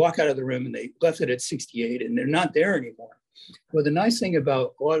 Mm-hmm. They walk out of the room and they left it at 68 and they're not there anymore. Well, the nice thing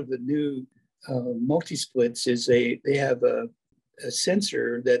about a lot of the new multi-splits is they have a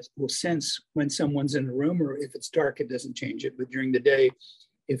sensor that will sense when someone's in the room, or if it's dark, it doesn't change it. But during the day,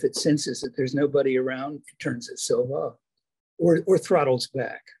 if it senses that there's nobody around, it turns itself off or throttles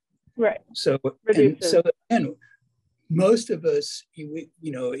back. Right. So, and most of us,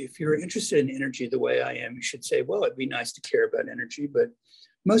 if you're interested in energy the way I am, you should say, well, it'd be nice to care about energy, but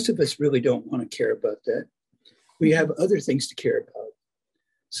most of us really don't want to care about that. We have other things to care about.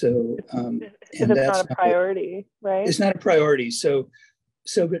 So, and that's not a priority, right? It's not a priority. So,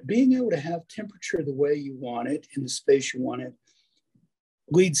 but being able to have temperature the way you want it in the space you want it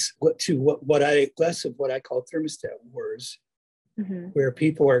leads to less of what I call thermostat wars, mm-hmm. where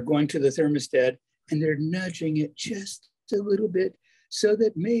people are going to the thermostat and they're nudging it just a little bit so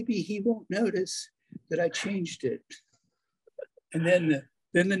that maybe he won't notice that I changed it. And then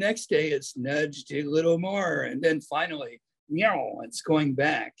the next day it's nudged a little more, and then finally, it's going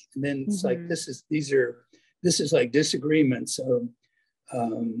back. And then it's mm-hmm. like this is like disagreements.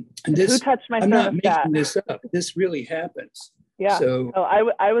 And this, who touched my I'm thermostat? not making this up. This really happens. Yeah. So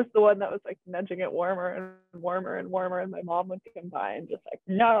I was the one that was like nudging it warmer and warmer and warmer, and my mom would come by and just like,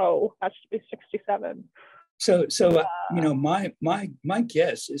 no, that should be 67. So my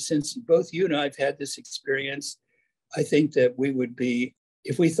guess is, since both you and I've had this experience, I think that we would be,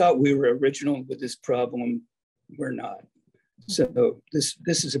 if we thought we were original with this problem, we're not. So this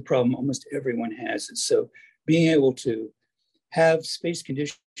is a problem almost everyone has. And so being able to have space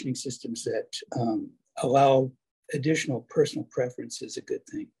conditioning systems that allow additional personal preference is a good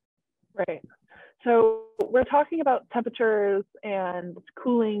thing. Right. So we're talking about temperatures and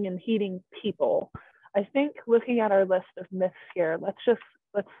cooling and heating people. I think looking at our list of myths here, let's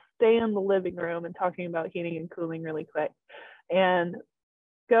stay in the living room and talking about heating and cooling really quick and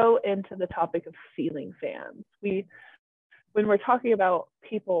go into the topic of ceiling fans. When we're talking about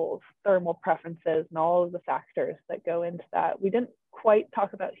people's thermal preferences and all of the factors that go into that, we didn't quite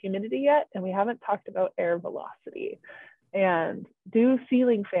talk about humidity yet, and we haven't talked about air velocity. And do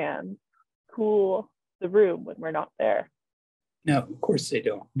ceiling fans cool the room when we're not there? No, of course they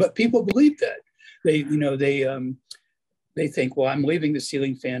don't. But people believe that. They think, well, I'm leaving the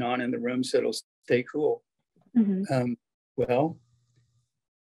ceiling fan on in the room so it'll stay cool. Mm-hmm. Well,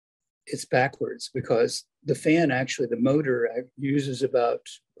 it's backwards, because the fan, actually, the motor uses about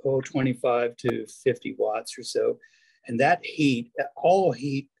 25 to 50 watts or so. And that heat, all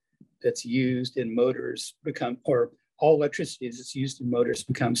heat that's used in motors or all electricity that's used in motors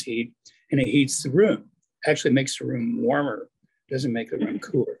becomes heat, and it heats the room. Actually makes the room warmer, doesn't make the room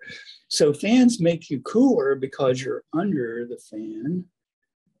cooler. So fans make you cooler because you're under the fan,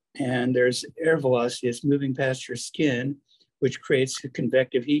 and there's air velocity that's moving past your skin, which creates a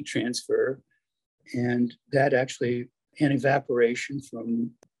convective heat transfer. And that actually, and evaporation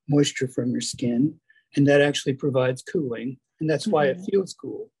from moisture from your skin. And that actually provides cooling. And that's why it feels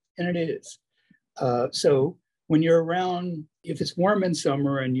cool. And it is. So when you're around, if it's warm in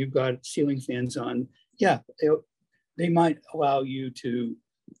summer and you've got ceiling fans on, yeah, they might allow you to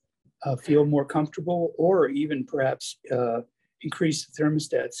feel more comfortable, or even perhaps increase the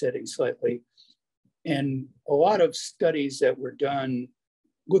thermostat setting slightly. And a lot of studies that were done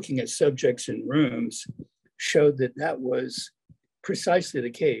looking at subjects in rooms showed that was precisely the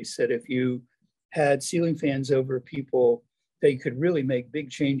case, that if you had ceiling fans over people, they could really make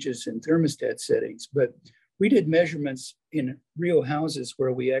big changes in thermostat settings. But we did measurements in real houses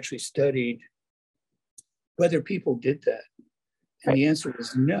where we actually studied whether people did that. And the answer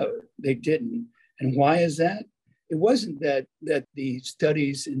was no, they didn't. And why is that? It wasn't that the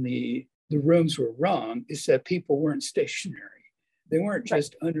studies in the rooms were wrong, it's that people weren't stationary. They weren't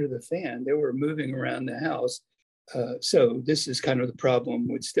just under the fan, they were moving around the house. So this is kind of the problem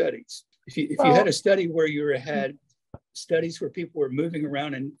with studies. If you had a study where you had studies where people were moving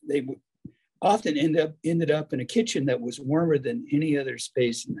around, and they would often ended up in a kitchen that was warmer than any other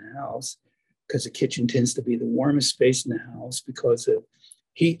space in the house, because the kitchen tends to be the warmest space in the house because of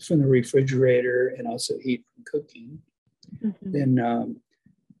heat from the refrigerator and also heat from cooking,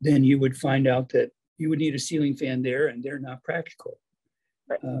 then you would find out that you would need a ceiling fan there, and they're not practical.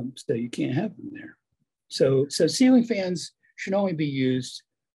 Right. So you can't have them there. So ceiling fans should only be used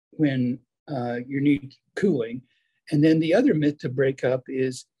when you need cooling. And then the other myth to break up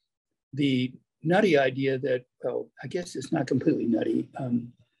is the nutty idea that, well, I guess it's not completely nutty.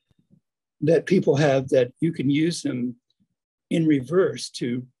 that people have, that you can use them in reverse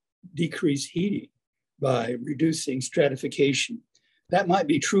to decrease heating by reducing stratification. That might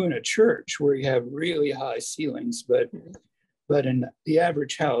be true in a church where you have really high ceilings, but in the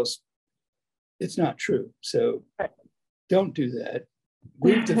average house, it's not true. So don't do that.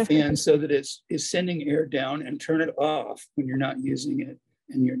 Move the fan so that it's sending air down, and turn it off when you're not using it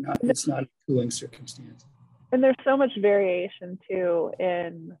and it's not a cooling circumstance. And there's so much variation too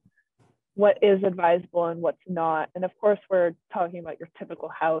in what is advisable and what's not. And of course, we're talking about your typical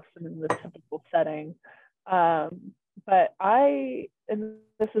house and in the typical setting. But and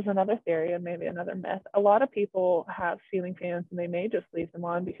this is another theory and maybe another myth, a lot of people have ceiling fans and they may just leave them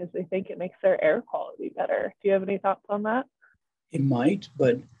on because they think it makes their air quality better. Do you have any thoughts on that? It might,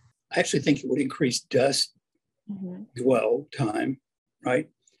 but I actually think it would increase dust dwell time, right?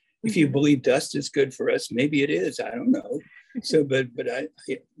 If you believe dust is good for us, maybe it is. I don't know. So, but I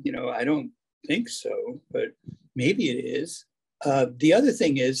don't think so. But maybe it is. The other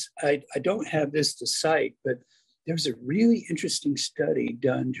thing is, I don't have this to cite, but there's a really interesting study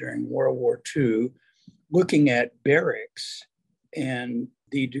done during World War II, looking at barracks and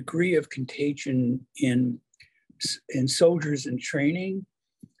the degree of contagion in soldiers in training.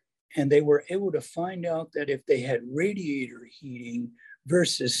 And they were able to find out that if they had radiator heating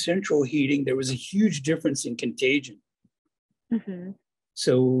versus central heating, there was a huge difference in contagion.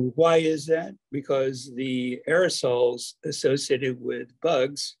 So why is that? Because the aerosols associated with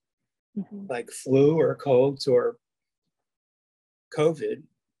bugs, like flu or colds or COVID,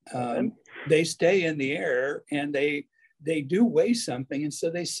 they stay in the air, and they do weigh something, and so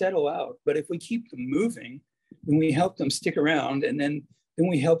they settle out. But if we keep them moving, then we help them stick around, and then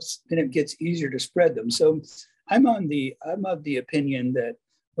it gets easier to spread them. So I'm of the opinion that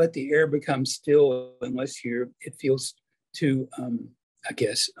let the air become still unless it feels too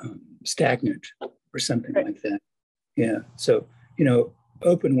stagnant or something like that. Yeah. So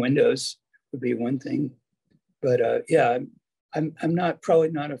open windows would be one thing, but I'm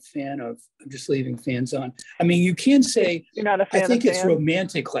probably not a fan of just leaving fans on. I mean, you can say you're not a fan. I think it's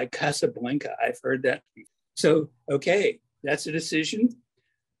romantic, like Casablanca. I've heard that. So okay, that's a decision.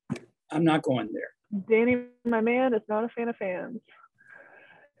 I'm not going there. Danny, my man, is not a fan of fans.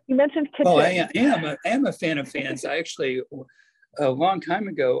 You mentioned kitchen. Oh, I am a fan of fans. I actually, a long time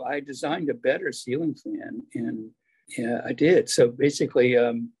ago, I designed a better ceiling fan, and yeah, I did. So basically,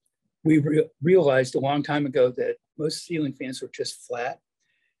 we realized a long time ago that most ceiling fans were just flat,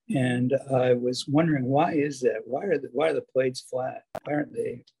 and I was wondering, why is that? Why are the blades flat? Why aren't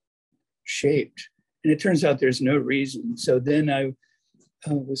they shaped? And it turns out there's no reason. So then I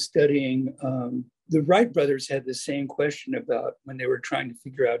was studying. The Wright brothers had the same question about when they were trying to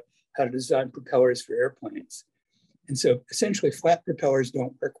figure out how to design propellers for airplanes. And so essentially flat propellers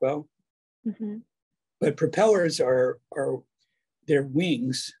don't work well, but propellers are their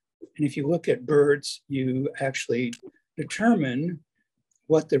wings. And if you look at birds, you actually determine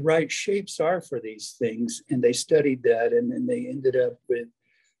what the right shapes are for these things. And they studied that, and then they ended up with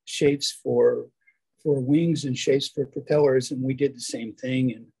shapes for wings and shapes for propellers. And we did the same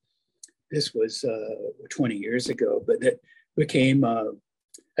thing. And this was 20 years ago, but it became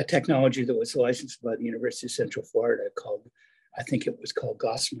a technology that was licensed by the University of Central Florida I think it was called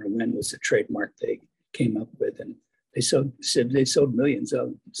Gossamer Lin, was the trademark they came up with. And they sold millions of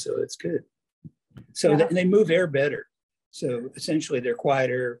them, so it's good. So and they move air better. So essentially they're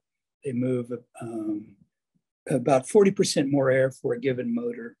quieter. They move about 40% more air for a given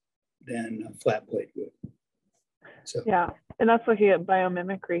motor than a flat blade would. So yeah, and that's looking at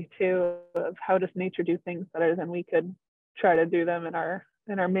biomimicry too, of how does nature do things better than we could try to do them in our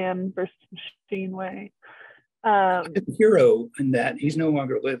man versus machine way. A hero in that, he's no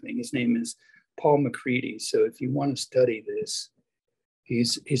longer living. His name is Paul McCready. So if you want to study this,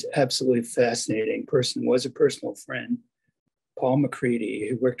 he's absolutely fascinating person. Was a personal friend. Paul McCready,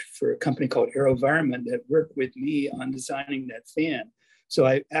 who worked for a company called AeroVironment that worked with me on designing that fan.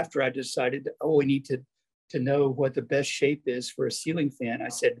 So after I decided, we need to know what the best shape is for a ceiling fan, I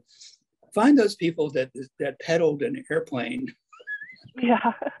said, find those people that pedaled an airplane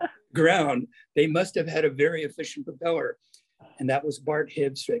ground. They must have had a very efficient propeller. And that was Bart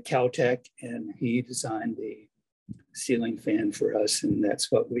Hibbs at Caltech, and he designed the ceiling fan for us, and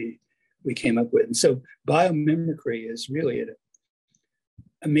that's what we came up with. And so biomimicry is really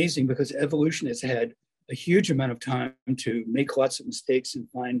amazing, because evolution has had a huge amount of time to make lots of mistakes and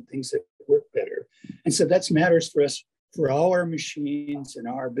find things that work better. And so that matters for us, for all our machines and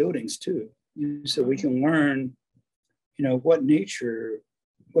our buildings too. So we can learn, what nature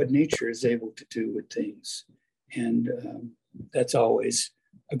is able to do with things. And that's always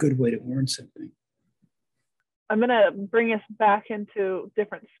a good way to learn something. I'm going to bring us back into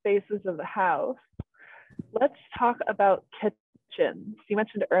different spaces of the house. Let's talk about kitchens. You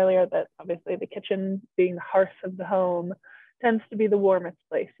mentioned earlier that obviously the kitchen, being the hearth of the home, tends to be the warmest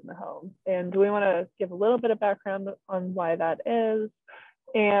place in the home. And do we want to give a little bit of background on why that is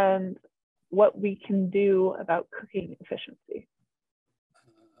and what we can do about cooking efficiency?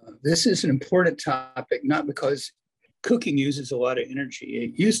 This is an important topic, not because cooking uses a lot of energy.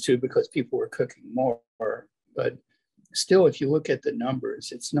 It used to because people were cooking more, but still, if you look at the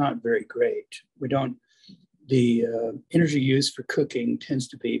numbers, it's not very great. The energy used for cooking tends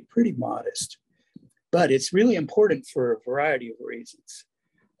to be pretty modest, but it's really important for a variety of reasons.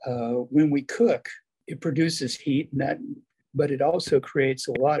 When we cook, it produces heat, but it also creates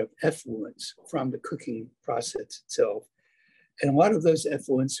a lot of effluents from the cooking process itself. And a lot of those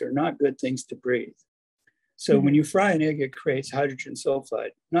effluents are not good things to breathe. So when you fry an egg, it creates hydrogen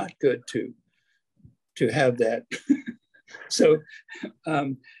sulfide, not good to have that. So,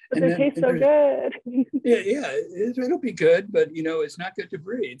 but they taste so good. yeah, it'll be good, but it's not good to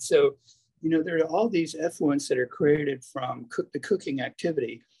breathe. So, there are all these effluents that are created from the cooking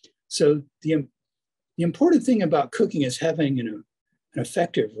activity. So the important thing about cooking is having an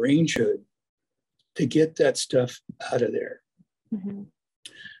effective range hood to get that stuff out of there. Mm-hmm.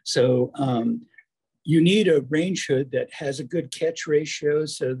 So you need a range hood that has a good catch ratio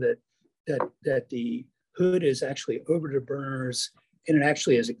so that the hood is actually over the burners and it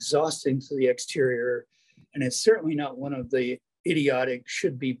actually is exhausting to the exterior. And it's certainly not one of the idiotic,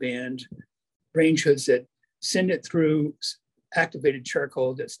 should be banned range hoods that send it through activated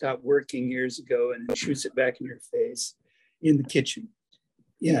charcoal that stopped working years ago and shoots it back in your face in the kitchen.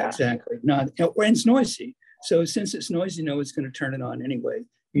 Yeah, exactly. And it's noisy. So since it's noisy, no one's going to turn it on anyway.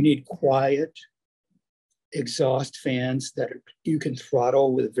 You need quiet exhaust fans that you can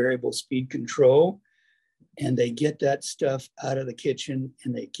throttle with variable speed control, and they get that stuff out of the kitchen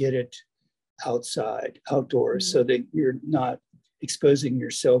and they get it outdoors, so that you're not exposing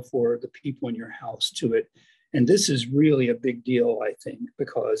yourself or the people in your house to it. And this is really a big deal, I think,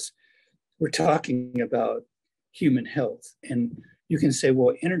 because we're talking about human health. And you can say,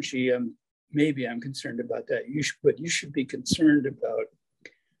 well, energy, maybe I'm concerned about that. But you should be concerned about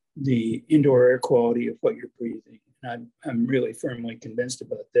the indoor air quality of what you're breathing. And I'm really firmly convinced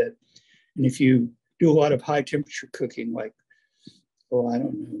about that. And if you do a lot of high temperature cooking, like, I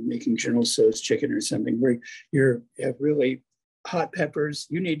don't know, making General Tso's chicken or something, where you have really hot peppers,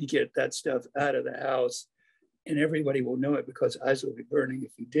 you need to get that stuff out of the house, and everybody will know it because eyes will be burning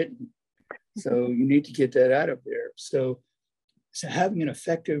if you didn't. So you need to get that out of there. So having an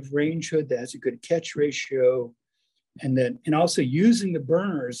effective range hood that has a good catch ratio, and also using the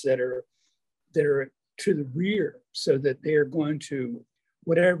burners that are to the rear, so that they're going to,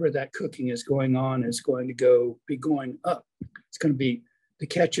 whatever that cooking is going on is going to be going up. It's going to be, the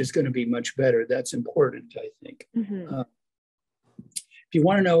catch is going to be much better. That's important, I think. Mm-hmm. If you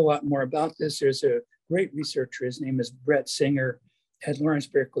want to know a lot more about this, there's a great researcher. His name is Brett Singer at Lawrence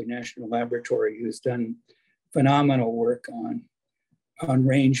Berkeley National Laboratory, who's done phenomenal work on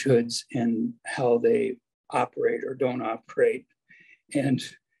range hoods and how they operate or don't operate. And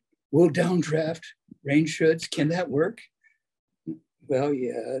will downdraft range hoods, can that work? Well,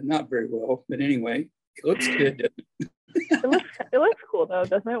 yeah, not very well, but anyway, it looks good. It looks cool though,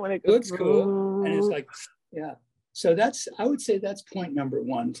 doesn't it? When it looks cool, and it's like, yeah. So I would say that's point number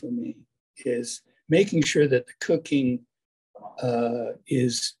one for me, is making sure that the cooking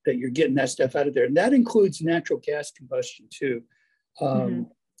is that you're getting that stuff out of there, and that includes natural gas combustion too.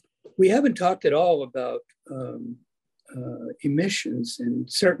 We haven't talked at all about emissions, and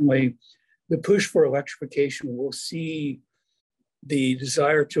certainly the push for electrification will see the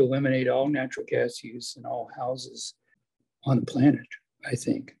desire to eliminate all natural gas use in all houses on the planet, I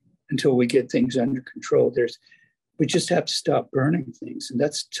think, until we get things under control. We just have to stop burning things, and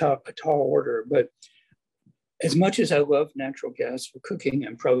that's a tall order. But as much as I love natural gas for cooking,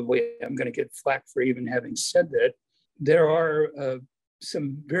 and probably I'm going to get flack for even having said that, there are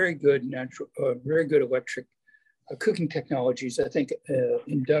some very good electric cooking technologies. I think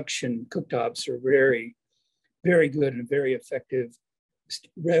induction cooktops are very, very good and very effective.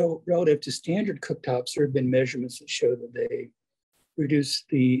 Relative to standard cooktops, there have been measurements that show that they reduce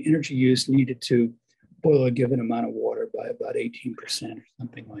the energy use needed to boil a given amount of water by about 18% or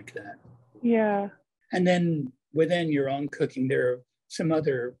something like that. Yeah. And then within your own cooking, there are some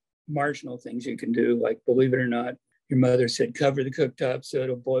other marginal things you can do, like, believe it or not, your mother said cover the cooktop so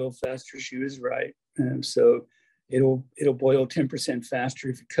it'll boil faster. She was right. So it'll boil 10% faster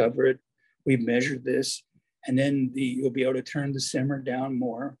if you cover it. We've measured this. and then you'll be able to turn the simmer down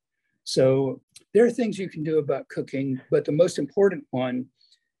more. So there are things you can do about cooking, but the most important one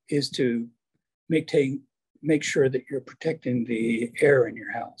is to make sure that you're protecting the air in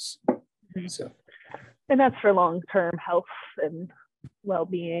your house. So, and that's for long-term health and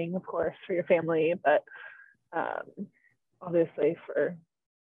well-being, of course, for your family, but obviously for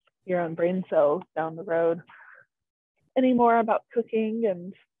your own brain cells down the road. Any more about cooking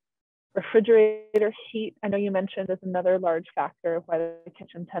and refrigerator heat? I know you mentioned is another large factor of why the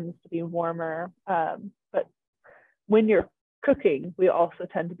kitchen tends to be warmer, but when you're cooking, we also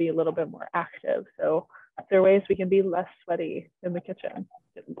tend to be a little bit more active. So there are ways we can be less sweaty in the kitchen,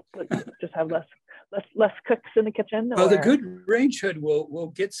 just have less cooks in the kitchen. Well, the good range hood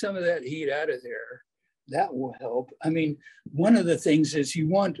will get some of that heat out of there. That will help. I mean, one of the things is you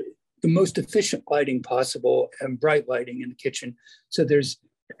want the most efficient lighting possible and bright lighting in the kitchen. So there's,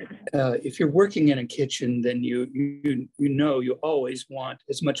 if you're working in a kitchen, then you always want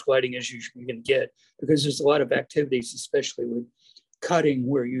as much lighting as you can get, because there's a lot of activities, especially with cutting,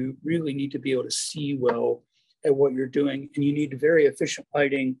 where you really need to be able to see well at what you're doing, and you need very efficient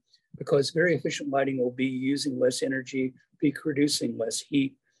lighting, because very efficient lighting will be using less energy, be producing less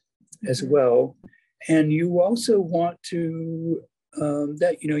heat as well. And you also want to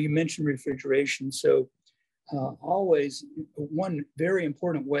you mentioned refrigeration. So always one very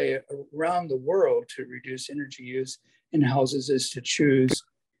important way around the world to reduce energy use in houses is to choose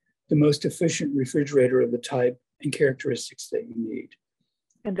the most efficient refrigerator of the type and characteristics that you need.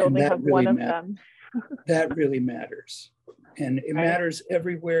 And only have really one of them. That really matters. And it matters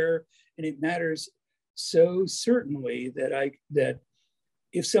everywhere. And it matters so certainly that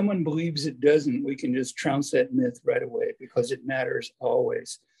if someone believes it doesn't, we can just trounce that myth right away, because it matters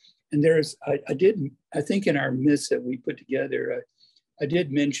always. And I think in our myths that we put together, I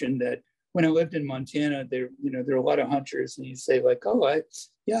did mention that when I lived in Montana, there are a lot of hunters, and you say like, oh, I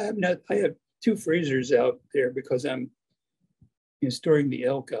have 2 freezers out there because I'm storing the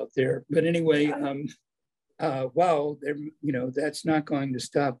elk out there. But anyway, that's not going to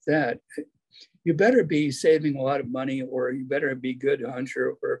stop that. You better be saving a lot of money, or you better be a good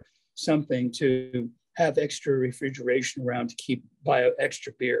hunter or something to have extra refrigeration around to buy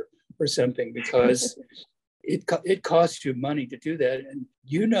extra beer or something, because it costs you money to do that. And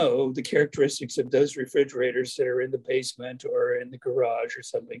the characteristics of those refrigerators that are in the basement or in the garage or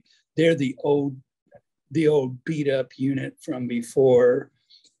something. They're the old beat up unit from before,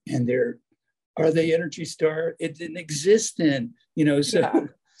 and are they Energy Star? It didn't exist then, so yeah.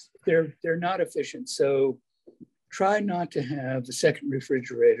 They're not efficient. So try not to have the second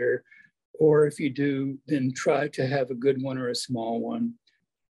refrigerator, or if you do, then try to have a good one or a small one.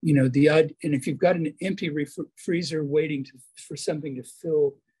 And if you've got an empty freezer waiting for something to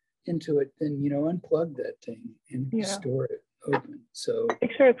fill into it, then unplug that thing and store it open. So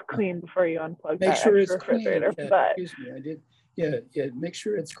make sure it's clean before you unplug that extra refrigerator. Clean. Yeah, excuse me, I did. Yeah. Make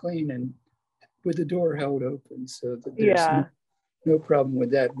sure it's clean and with the door held open, so that there's no problem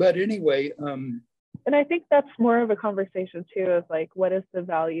with that. But anyway, and I think that's more of a conversation too, of like, what is the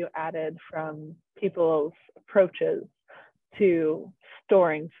value added from people's approaches to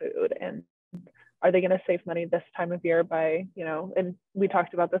storing food, and are they going to save money this time of year by, and we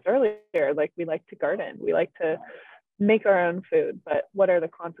talked about this earlier, like we like to garden, we like to make our own food, but what are the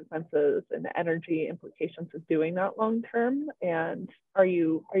consequences and the energy implications of doing that long term? And are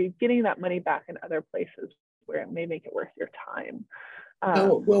you getting that money back in other places where it may make it worth your time? I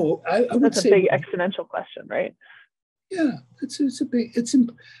would that's say a big exponential question, right? Yeah,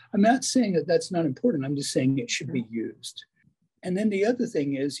 I'm not saying that that's not important. I'm just saying it should be used. And then the other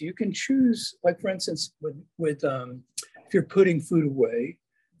thing is you can choose, like for instance, with if you're putting food away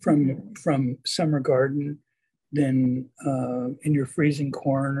from summer garden, then and you're freezing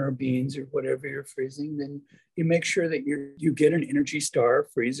corn or beans or whatever you're freezing, then you make sure that you get an Energy Star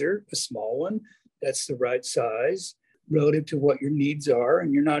freezer, a small one that's the right size relative to what your needs are,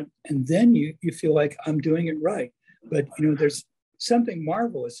 and then you feel like I'm doing it right. But there's something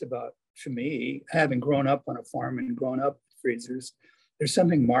marvelous about, for me, having grown up on a farm and grown up with freezers, there's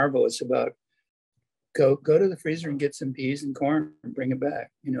something marvelous about go to the freezer and get some peas and corn and bring it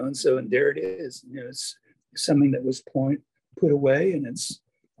back, and there it is. It's something that was put away, and it's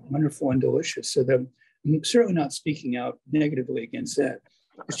wonderful and delicious. So I'm certainly not speaking out negatively against that.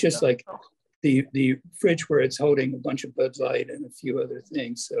 It's just like the fridge where it's holding a bunch of Bud Light and a few other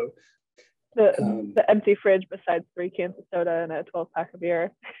things. So the empty fridge besides 3 cans of soda and a 12-pack of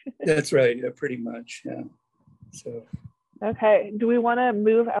beer. That's right. Yeah, pretty much. Yeah. So. Okay. Do we want to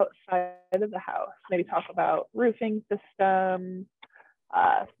move outside of the house? Maybe talk about roofing system,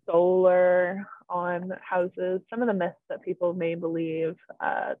 solar on houses, some of the myths that people may believe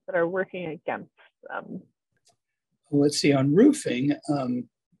that are working against them? Let's see, on roofing,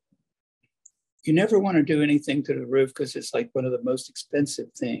 you never want to do anything to the roof because it's like one of the most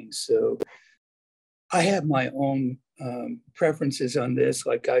expensive things. So I have my own preferences on this.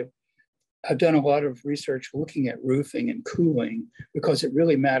 Like I've done a lot of research looking at roofing and cooling because it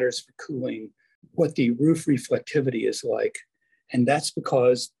really matters for cooling what the roof reflectivity is like. And that's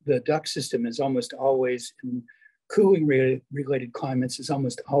because the duct system is almost always in cooling related climates has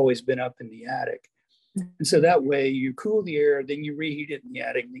almost always been up in the attic. And so that way you cool the air, then you reheat it in the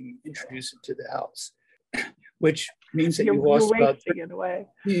attic, then you introduce it to the house, which means that you lost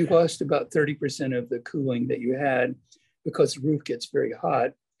about 30% of the cooling that you had because the roof gets very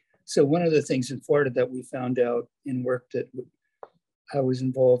hot. So one of the things in Florida that we found out in work that I was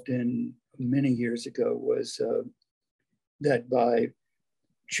involved in many years ago was that by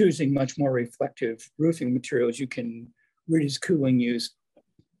choosing much more reflective roofing materials, you can reduce cooling use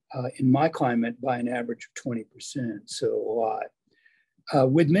in my climate by an average of 20%, so a lot.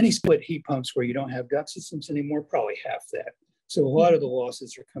 With many split heat pumps where you don't have duct systems anymore, probably half that. So a lot of the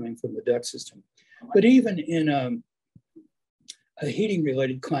losses are coming from the duct system. But even in a heating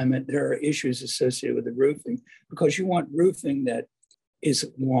related climate, there are issues associated with the roofing because you want roofing that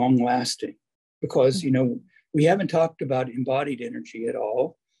is long lasting because, you know, we haven't talked about embodied energy at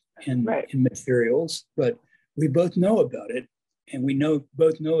all in materials, but we both know about it. And we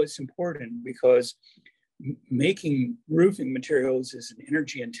both know it's important because making roofing materials is an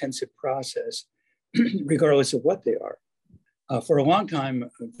energy intensive process, regardless of what they are. For a long time,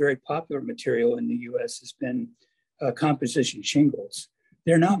 a very popular material in the US has been composition shingles.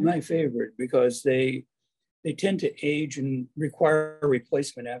 They're not my favorite because they tend to age and require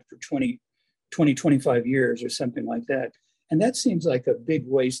replacement after 25 years or something like that. And that seems like a big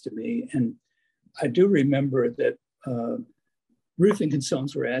waste to me. And I do remember that roofing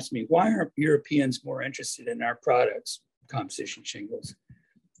consultants were asking me, why aren't Europeans more interested in our products, composition shingles?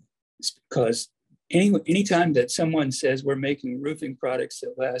 It's because anytime that someone says we're making roofing products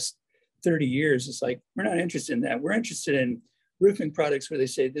that last 30 years, it's like, we're not interested in that. We're interested in roofing products where they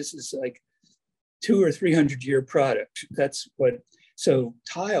say this is like 200 or 300 year product. That's what, so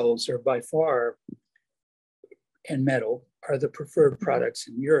tiles are by far, and metal are the preferred products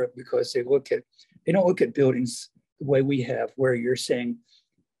in Europe because they don't look at buildings the way we have, where you're saying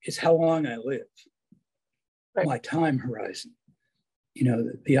is how long I live, my time horizon. You know,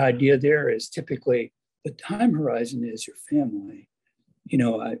 the idea there is typically the time horizon is your family. You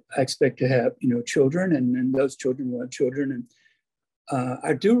know, I expect to have, you know, children, and those children will have children. And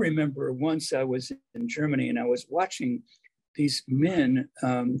I do remember once I was in Germany and I was watching these men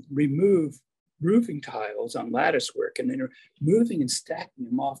remove roofing tiles on lattice work, and they're moving and stacking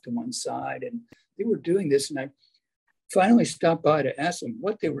them off to one side. And they were doing this, and I finally stopped by to ask them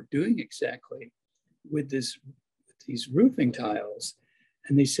what they were doing exactly with these roofing tiles.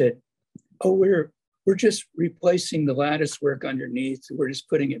 And they said, oh, we're just replacing the lattice work underneath.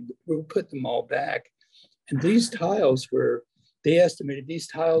 We'll put them all back. And these tiles they estimated these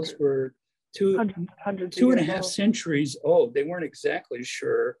tiles were two and a half centuries old. They weren't exactly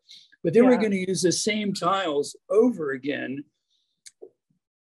sure, but they were going to use the same tiles over again.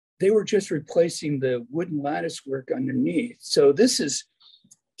 They were just replacing the wooden lattice work underneath. So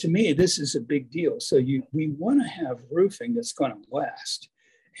to me, this is a big deal. So we want to have roofing that's going to last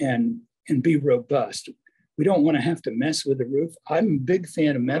and be robust. We don't want to have to mess with the roof. I'm a big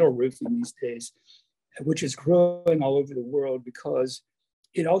fan of metal roofing these days, which is growing all over the world because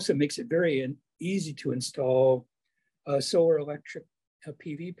it also makes it very easy to install solar electric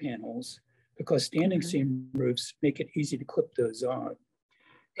PV panels because standing seam roofs make it easy to clip those on.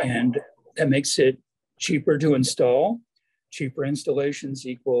 And that makes it cheaper to install. Cheaper installations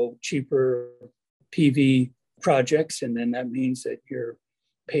equal cheaper PV projects. And then that means that your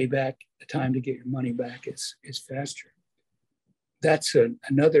payback, the time to get your money back is faster. That's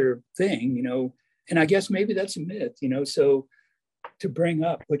another thing, you know, and I guess maybe that's a myth, you know, so to bring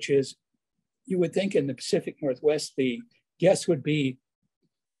up, which is you would think in the Pacific Northwest, the guess would be,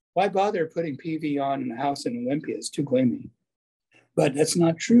 why bother putting PV on in a house in Olympia? It's too gloomy. But that's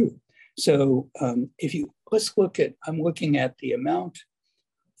not true. So I'm looking at the amount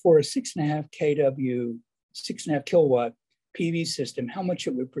for a 6.5 kW, 6.5 kilowatt PV system, how much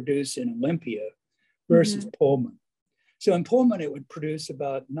it would produce in Olympia versus Pullman. So in Pullman, it would produce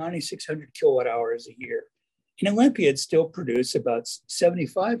about 9,600 kilowatt hours a year. In Olympia, it'd still produce about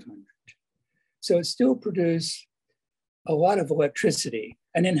 7,500. So it still produce a lot of electricity.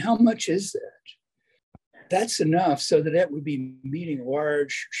 And then how much is that? that's enough so that that would be meeting a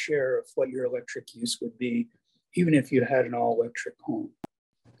large share of what your electric use would be, even if you had an all-electric home.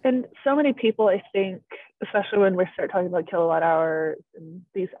 And so many people, I think, especially when we start talking about kilowatt hours and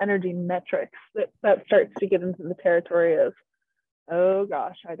these energy metrics, that starts to get into the territory of, oh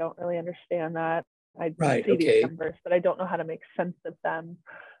gosh, I don't really understand that. I see these numbers, but I don't know how to make sense of them.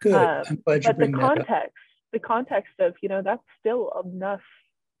 Good. I'm glad you bring that up. The context of, that's still enough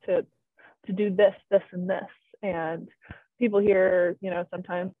to do this, this, and this. And people hear,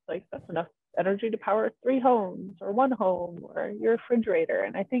 sometimes like that's enough energy to power 3 homes or 1 home or your refrigerator.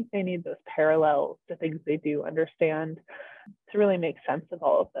 And I think they need those parallels to things they do understand to really make sense of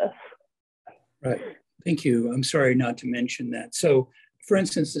all of this. Right. Thank you. I'm sorry not to mention that. So, for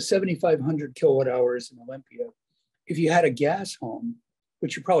instance, the 7,500 kilowatt hours in Olympia, if you had a gas home,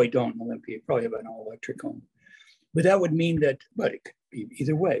 which you probably don't in Olympia, you probably have an all-electric home, but that would mean that, but it could be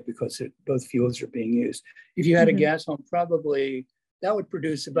either way because both fuels are being used. If you had a gas home, probably that would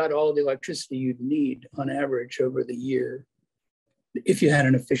produce about all the electricity you'd need on average over the year if you had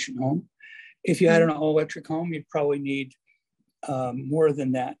an efficient home. If you had an all-electric home, you'd probably need more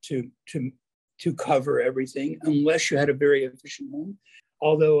than that to cover everything, unless you had a very efficient home.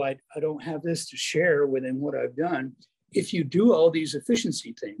 Although I don't have this to share within what I've done, if you do all these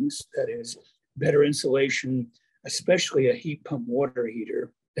efficiency things, that is better insulation, especially a heat pump water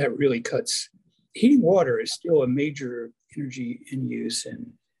heater, that really cuts. Heating water is still a major energy in use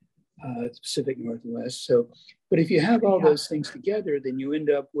in the Pacific Northwest. So, but if you have all those things together, then you end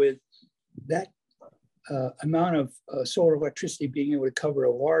up with that amount of solar electricity being able to cover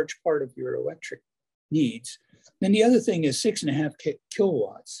a large part of your electric needs. Then the other thing is 6.5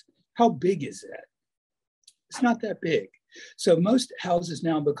 kilowatts. How big is that? It's not that big. So most houses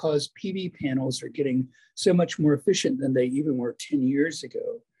now, because PV panels are getting so much more efficient than they even were 10 years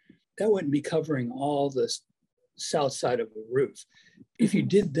ago, that wouldn't be covering all the south side of the roof. If you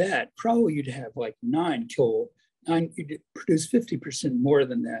did that, probably you'd have like 9, you'd produce 50% more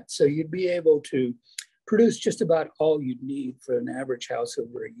than that. So you'd be able to produce just about all you'd need for an average house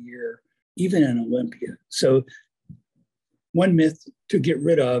over a year, even in Olympia. So one myth to get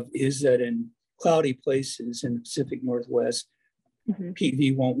rid of is that in cloudy places in the Pacific Northwest,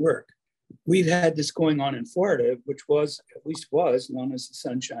 PV won't work. We've had this going on in Florida, which was known as the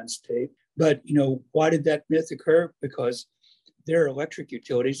Sunshine State. But why did that myth occur? Because there are electric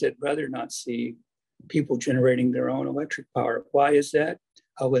utilities that rather not see people generating their own electric power. Why is that?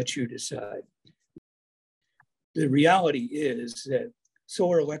 I'll let you decide. The reality is that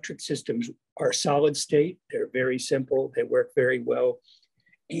solar electric systems are solid state. They're very simple. They work very well.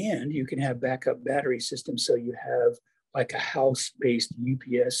 And you can have backup battery systems. So you have like a house-based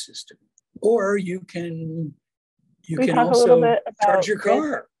UPS system. Or you can also charge your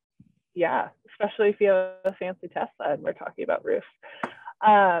car. Yeah, especially if you have a fancy Tesla and we're talking about roofs.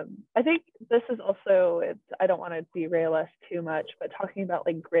 I think this is also, I don't want to derail us too much, but talking about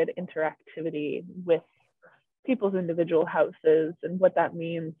like grid interactivity with people's individual houses and what that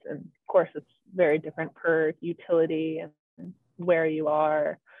means. And of course, it's very different per utility and where you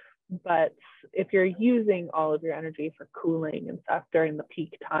are. But if you're using all of your energy for cooling and stuff during the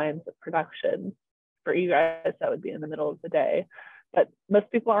peak times of production, for you guys, that would be in the middle of the day. But most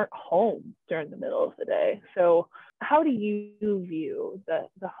people aren't home during the middle of the day. So how do you view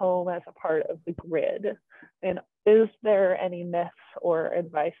the home as a part of the grid? And is there any myths or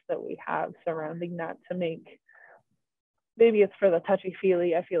advice that we have surrounding that to make, maybe it's for the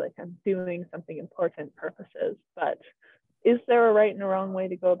touchy-feely, I feel like I'm doing something important purposes, but is there a right and a wrong way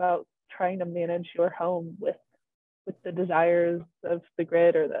to go about trying to manage your home with the desires of the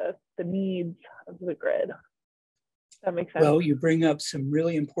grid or the needs of the grid? That makes sense. Well, you bring up some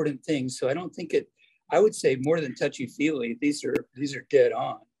really important things. So I don't think I would say more than touchy-feely, these are dead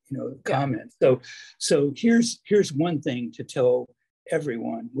on, comments. So here's one thing to tell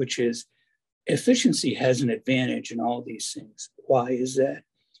everyone, which is efficiency has an advantage in all these things. Why is that?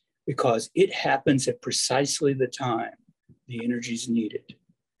 Because it happens at precisely the time the energy is needed.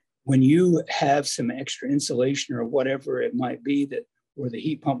 When you have some extra insulation or whatever it might be, or the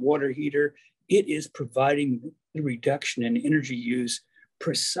heat pump water heater, it is providing the reduction in energy use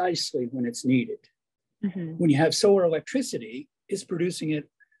precisely when it's needed. When you have solar electricity, it's producing it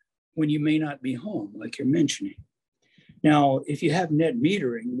when you may not be home, like you're mentioning. Now, if you have net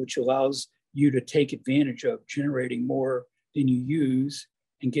metering, which allows you to take advantage of generating more than you use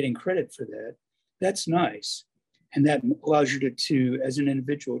and getting credit for that, that's nice. And that allows you to, as an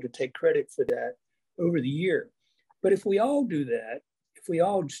individual, to take credit for that over the year. But if we all do that, if we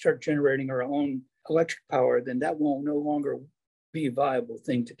all start generating our own electric power, then that will no longer be a viable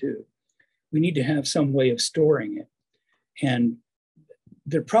thing to do. we need to have some way of storing it. And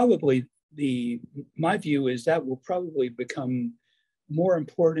they're probably my view is that will probably become more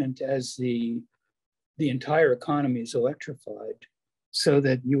important as the entire economy is electrified, so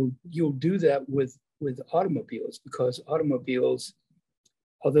that you'll do that with automobiles, because automobiles,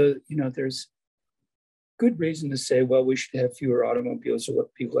 although there's good reason to say, well, we should have fewer automobiles or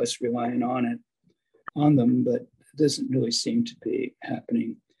be less reliant on them, but it doesn't really seem to be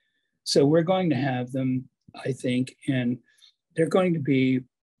happening. So we're going to have them, I think, and they're going to be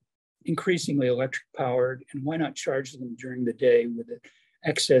increasingly electric powered, and why not charge them during the day with the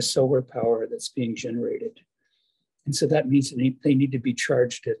excess solar power that's being generated? And so that means they need to be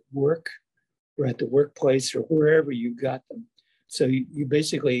charged at work or at the workplace or wherever you got them. So you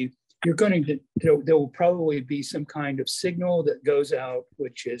basically, you're going to, there will probably be some kind of signal that goes out,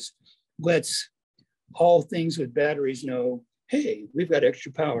 which is, lets all things with batteries know, hey, we've got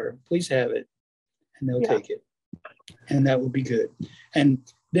extra power, please have it. And they'll take it. And that would be good. And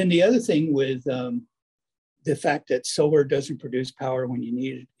then the other thing with the fact that solar doesn't produce power when you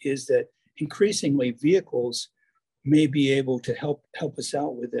need it is that increasingly vehicles may be able to help us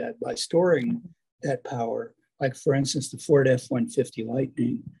out with that by storing that power. Like, for instance, the Ford F-150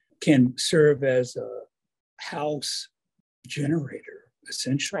 Lightning can serve as a house generator,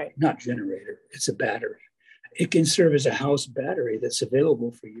 essentially. Right. Not generator, it's a battery. It can serve as a house battery that's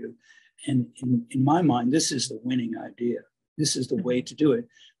available for you. And in my mind, this is the winning idea. This is the way to do it,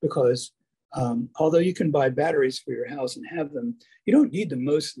 because although you can buy batteries for your house and have them, you don't need them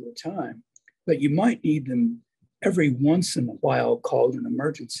most of the time, but you might need them every once in a while called an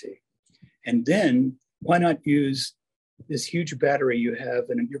emergency. And then why not use this huge battery you have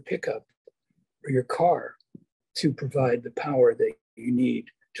in your pickup or your car to provide the power that you need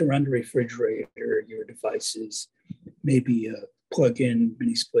to run the refrigerator, your devices, maybe a plug-in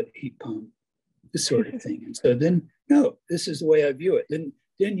mini split heat pump, this sort of thing. And so then, no, this is the way I view it. Then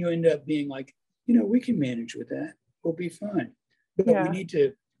you end up being like, we can manage with that. We'll be fine. But we need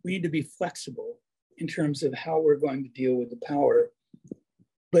to be flexible in terms of how we're going to deal with the power.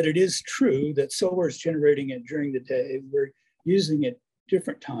 But it is true that solar is generating it during the day. We're using it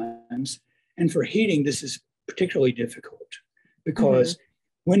different times. And for heating, this is particularly difficult, because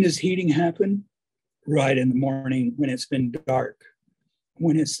when does heating happen? Right in the morning, when it's been dark,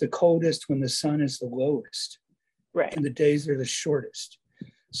 when it's the coldest, when the sun is the lowest, right, and the days are the shortest.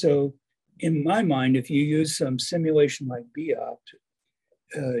 So in my mind, if you use some simulation like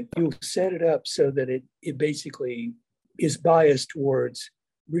BOPT, you'll set it up so that it basically is biased towards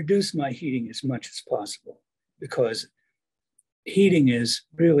reduce my heating as much as possible, because heating is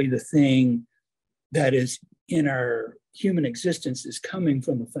really the thing that is in our human existence is coming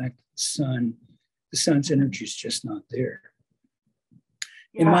from the fact that the sun's energy is just not there.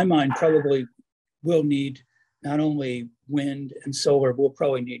 In my mind, probably we'll need not only wind and solar, we'll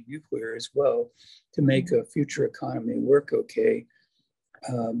probably need nuclear as well to make a future economy work okay.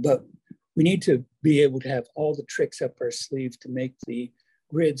 But we need to be able to have all the tricks up our sleeve to make the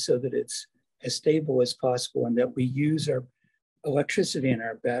grid so that it's as stable as possible and that we use our electricity and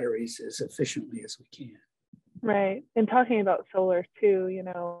our batteries as efficiently as we can. Right. And talking about solar too,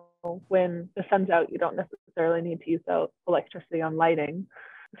 when the sun's out, you don't necessarily need to use the electricity on lighting.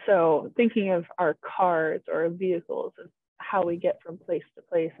 So thinking of our cars or vehicles as how we get from place to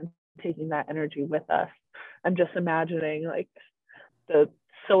place and taking that energy with us. I'm just imagining like the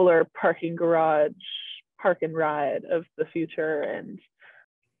solar parking garage, park and ride of the future, and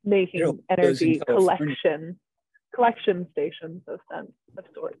making energy collection stations of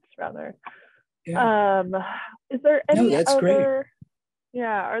sorts, rather. Yeah. Is there any other? Great.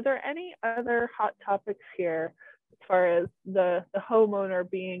 Yeah. Are there any other hot topics here as far as the homeowner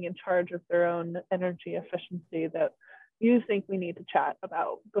being in charge of their own energy efficiency that you think we need to chat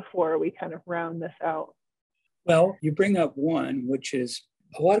about before we kind of round this out? Well, you bring up one, which is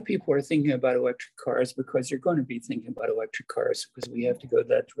a lot of people are thinking about electric cars because you're going to be thinking about electric cars because we have to go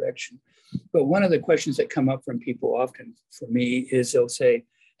that direction. But one of the questions that come up from people often for me is they'll say,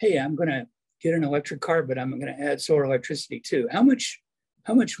 hey, I'm going to get an electric car, but I'm going to add solar electricity too. How much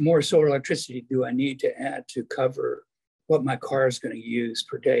more solar electricity do I need to add to cover what my car is going to use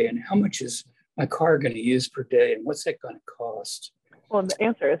per day? And how much is my car going to use per day? And what's that going to cost? Well, the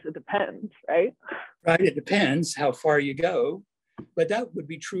answer is it depends, right? Right, it depends how far you go. But that would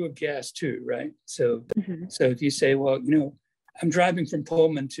be true of gas too, right? So, so if you say, well, I'm driving from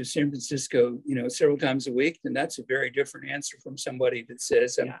Pullman to San Francisco, several times a week, then that's a very different answer from somebody that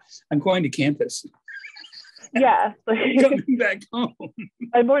says, I'm going to campus. Yeah. coming back home.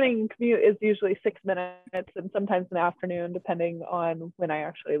 My morning commute is usually 6 minutes, and sometimes in the afternoon, depending on when I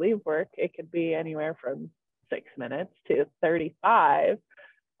actually leave work, it could be anywhere from 6 minutes to 35,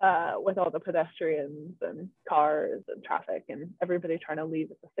 with all the pedestrians and cars and traffic and everybody trying to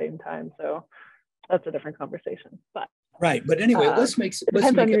leave at the same time. So that's a different conversation. But right. But anyway, it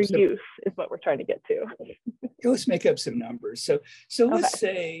depends on your use is what we're trying to get to. Let's make up some numbers. So let's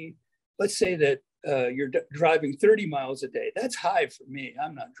say that you're driving 30 miles a day. That's high for me.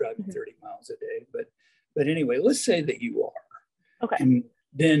 I'm not driving 30 miles a day, but anyway, let's say that you are. Okay. And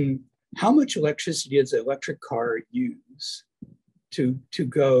then how much electricity does an electric car use to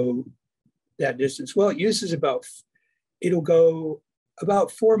go that distance? Well, it'll go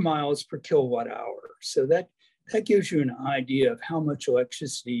about 4 miles per kilowatt hour. So that gives you an idea of how much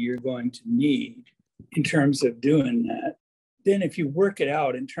electricity you're going to need in terms of doing that. Then if you work it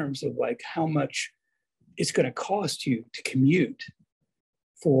out in terms of like how much it's going to cost you to commute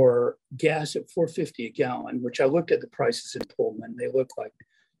for gas at $4.50 a gallon, which I looked at the prices in Pullman, they look like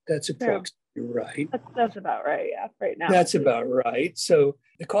that's approximately right. That's about right. Yeah, right now. That's about right. So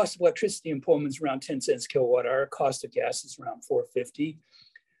the cost of electricity in Pullman is around 10 cents kilowatt hour. Cost of gas is around $4.50.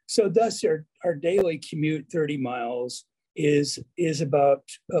 So thus our daily commute 30 miles is about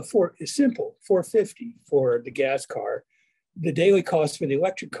simple $4.50 for the gas car. The daily cost for the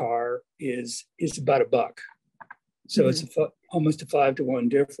electric car is about $1. So it's almost a 5-to-1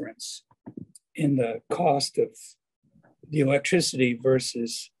 difference in the cost of the electricity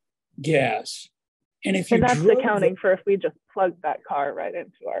versus gas. And that's accounting for if we just plug that car right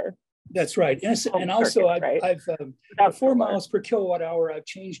into our. That's right. And also I've 4 miles per kilowatt hour, I've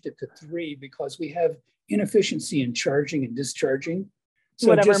changed it to 3 because we have inefficiency in charging and discharging. So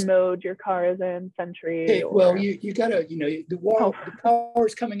whatever mode your car is in, Century. Okay, well, you gotta, the power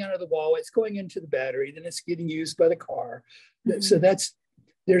is coming out of the wall, it's going into the battery, then it's getting used by the car. So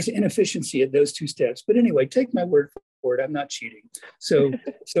there's inefficiency at those 2 steps. But anyway, take my word for it, I'm not cheating. So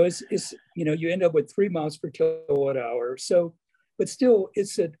it's you end up with 3 miles per kilowatt hour. So, but still,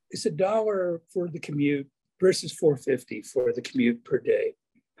 it's $1 for the commute versus $4.50 for the commute per day.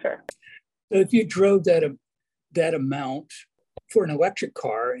 Sure. So if you drove that amount for an electric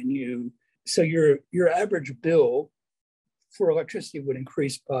car, and so your average bill for electricity would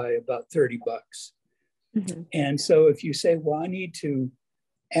increase by about $30. And so if you say, well, I need to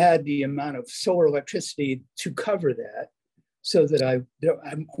add the amount of solar electricity to cover that, so that I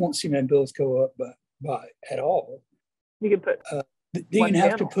won't see my bills go up by at all. You can put. Then you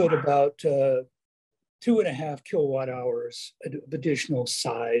have to put about 2.5 kilowatt hours of additional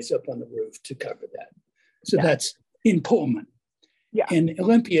size up on the roof to cover that. So that's in Pullman. Yeah. In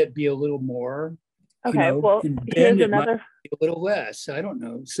Olympia, it'd be a little more. Okay. Well, here's another. A little less. I don't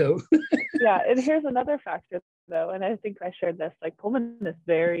know. So. Yeah, and here's another factor though, and I think I shared this. Like Pullman is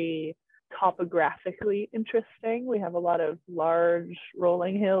very topographically interesting. We have a lot of large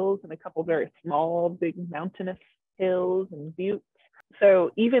rolling hills and a couple very small, big mountainous hills and buttes.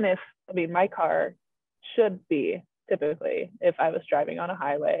 So even if my car should be typically, if I was driving on a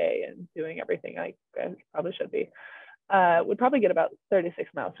highway and doing everything I probably should be, would probably get about 36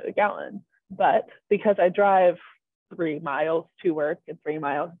 miles to the gallon. But because I drive 3 miles to work and 3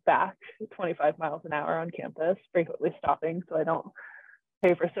 miles back, 25 miles an hour on campus, frequently stopping so I don't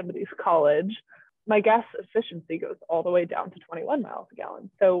pay for somebody's college, my gas efficiency goes all the way down to 21 miles a gallon.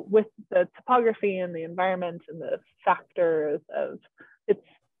 So with the topography and the environment and the factors of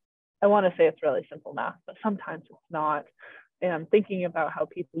I want to say it's really simple math, but sometimes it's not. And thinking about how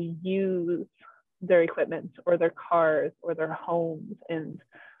people use their equipment or their cars or their homes and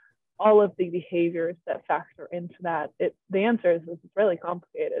all of the behaviors that factor into that, the answer is it's really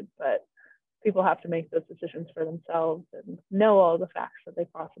complicated, but people have to make those decisions for themselves and know all the facts that they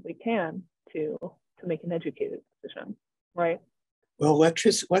possibly can to make an educated decision, right? Well,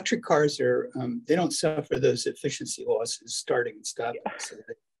 electric cars are they don't suffer those efficiency losses starting and stopping. Yeah.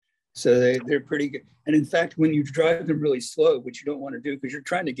 So they're pretty good. And in fact, when you drive them really slow, which you don't want to do because you're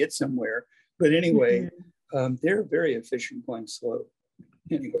trying to get somewhere. But anyway, they're very efficient going slow.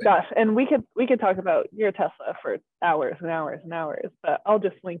 Anyway. Gosh, and we could talk about your Tesla for hours and hours and hours, but I'll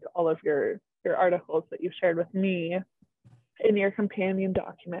just link all of your articles that you've shared with me in your companion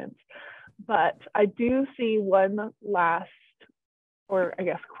documents. But I do see one last, or I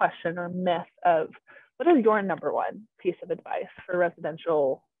guess, question or myth of what is your number one piece of advice for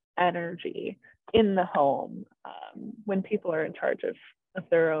residential energy in the home when people are in charge of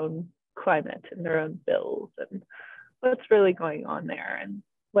their own climate and their own bills, and what's really going on there, and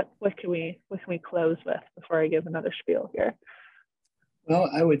what can we close with before I give another spiel here? Well,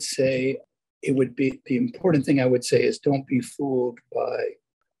 I would say it would be the important thing I would say is don't be fooled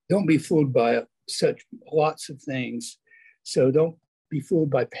by such lots of things. So don't be fooled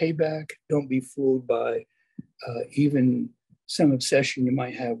by payback. Don't be fooled by even some obsession you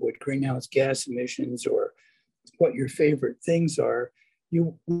might have with greenhouse gas emissions or what your favorite things are.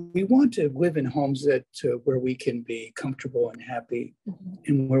 We want to live in homes that where we can be comfortable and happy,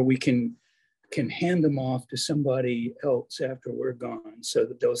 and where we can hand them off to somebody else after we're gone, so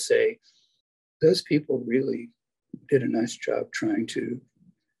that they'll say, those people really did a nice job trying to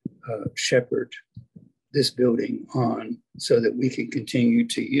shepherd this building on so that we can continue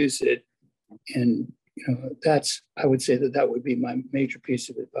to use it. And I would say that would be my major piece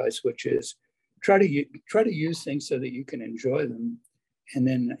of advice, which is try to use things so that you can enjoy them. And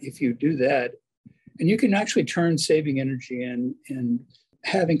then if you do that, and you can actually turn saving energy and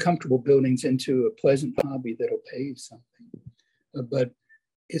having comfortable buildings into a pleasant hobby that'll pay you something. But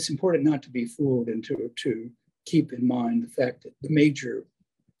it's important not to be fooled and to keep in mind the fact that the major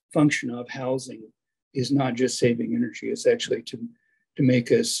function of housing is not just saving energy, it's actually to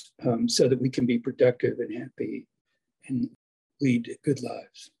make us so that we can be productive and happy and lead good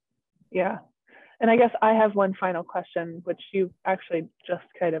lives. Yeah. And I guess I have one final question, which you actually just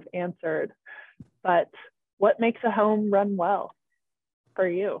kind of answered, but what makes a home run well for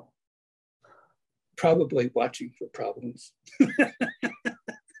you? Probably watching for problems.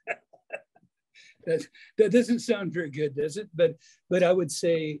 That doesn't sound very good, does it? But I would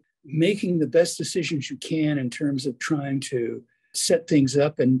say making the best decisions you can in terms of trying to set things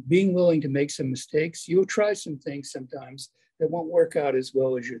up and being willing to make some mistakes. You'll try some things sometimes that won't work out as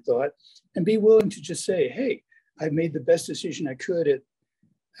well as you thought, and be willing to just say, hey, I made the best decision I could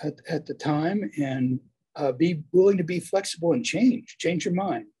at the time, and be willing to be flexible and change your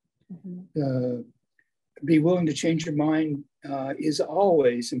mind. Mm-hmm. Be willing to change your mind is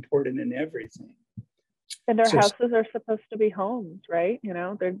always important in everything. And our houses are supposed to be homes, right?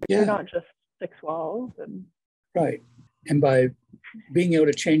 They're not just 6 walls. Right. And by being able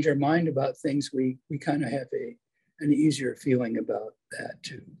to change our mind about things, we kind of have an easier feeling about that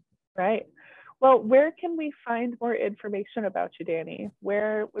too. Right. Well, where can we find more information about you, Danny?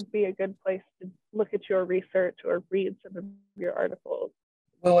 Where would be a good place to look at your research or read some of your articles?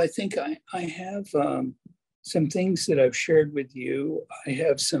 Well, I think I have some things that I've shared with you. I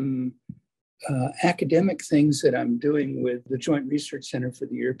have some academic things that I'm doing with the Joint Research Center for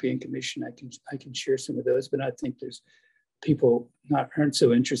the European Commission. I can share some of those, but I think there's people aren't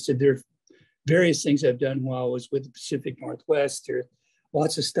so interested. There are various things I've done while I was with the Pacific Northwest. There are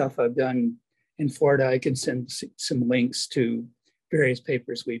lots of stuff I've done in Florida. I can send some links to various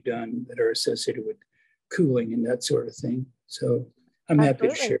papers we've done that are associated with cooling and that sort of thing. So I'm happy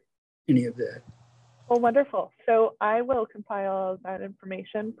to share any of that. Well, wonderful. So I will compile that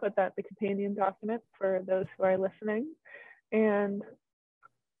information, put that in the companion document for those who are listening. And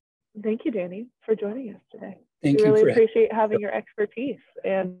thank you, Danny, for joining us today. Thank you. We really appreciate having your expertise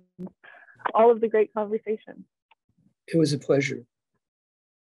and all of the great conversation. It was a pleasure.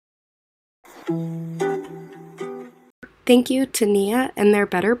 Thank you to NIA and their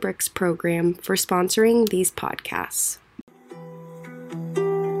Better Bricks program for sponsoring these podcasts.